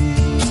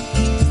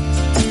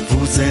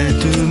 Vous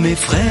êtes mes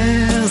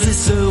frères et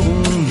sœurs,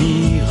 on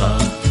ira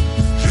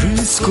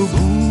jusqu'au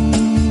bout,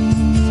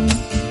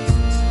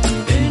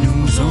 et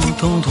nous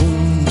entendrons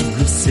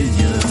le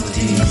Seigneur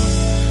dire,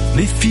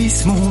 mes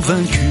fils m'ont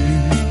vaincu.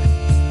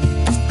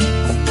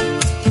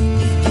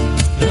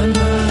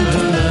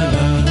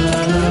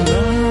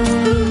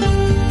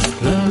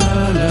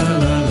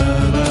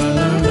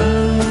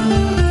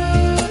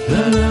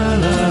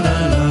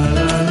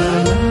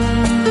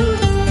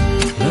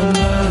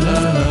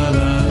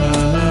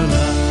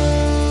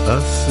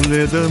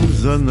 Следом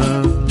за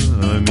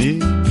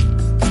нами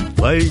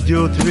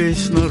пойдет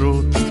весь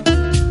народ.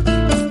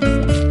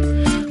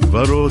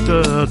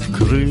 Ворота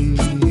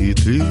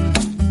открыты,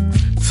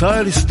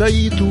 царь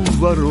стоит у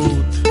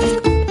ворот.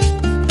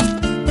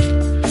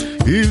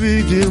 И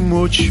видим,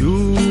 о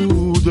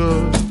чудо,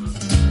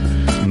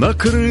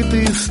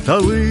 накрыты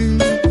столы,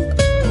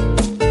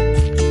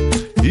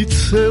 и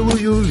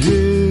целую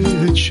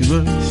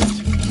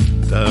вечность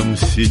там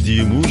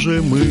сидим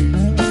уже мы.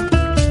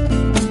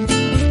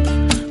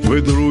 Мы,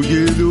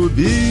 други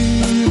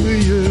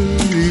любимые,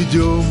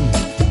 идем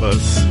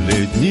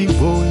последний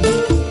бой.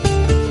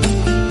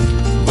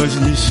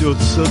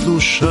 Вознесется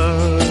душа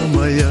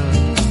моя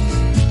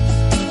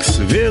к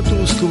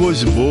свету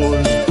сквозь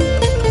боль.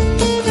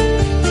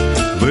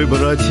 Вы,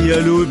 братья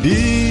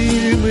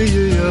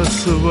любимые, я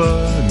с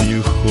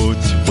вами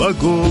хоть в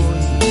огонь.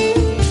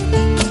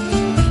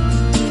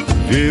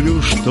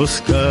 Верю, что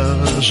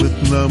скажет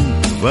нам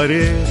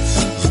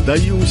Творец,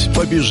 сдаюсь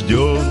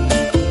побежден.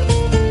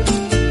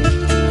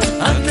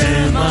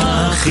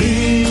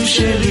 האחים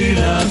שלי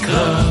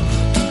לקרב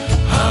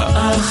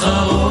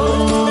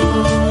האחרון,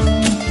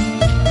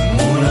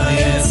 מול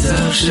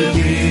היצר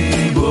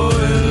שלי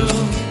בוער,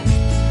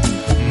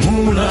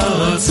 מול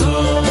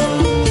הרצון.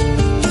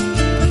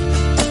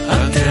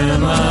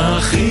 אתם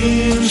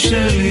האחים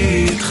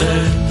שלי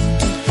איתכם,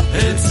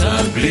 עצה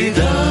בלי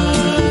די,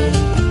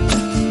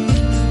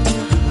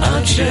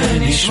 עד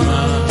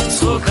שנשמע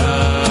צחוק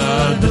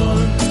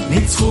האדון,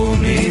 ניצחו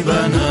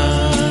מבניי.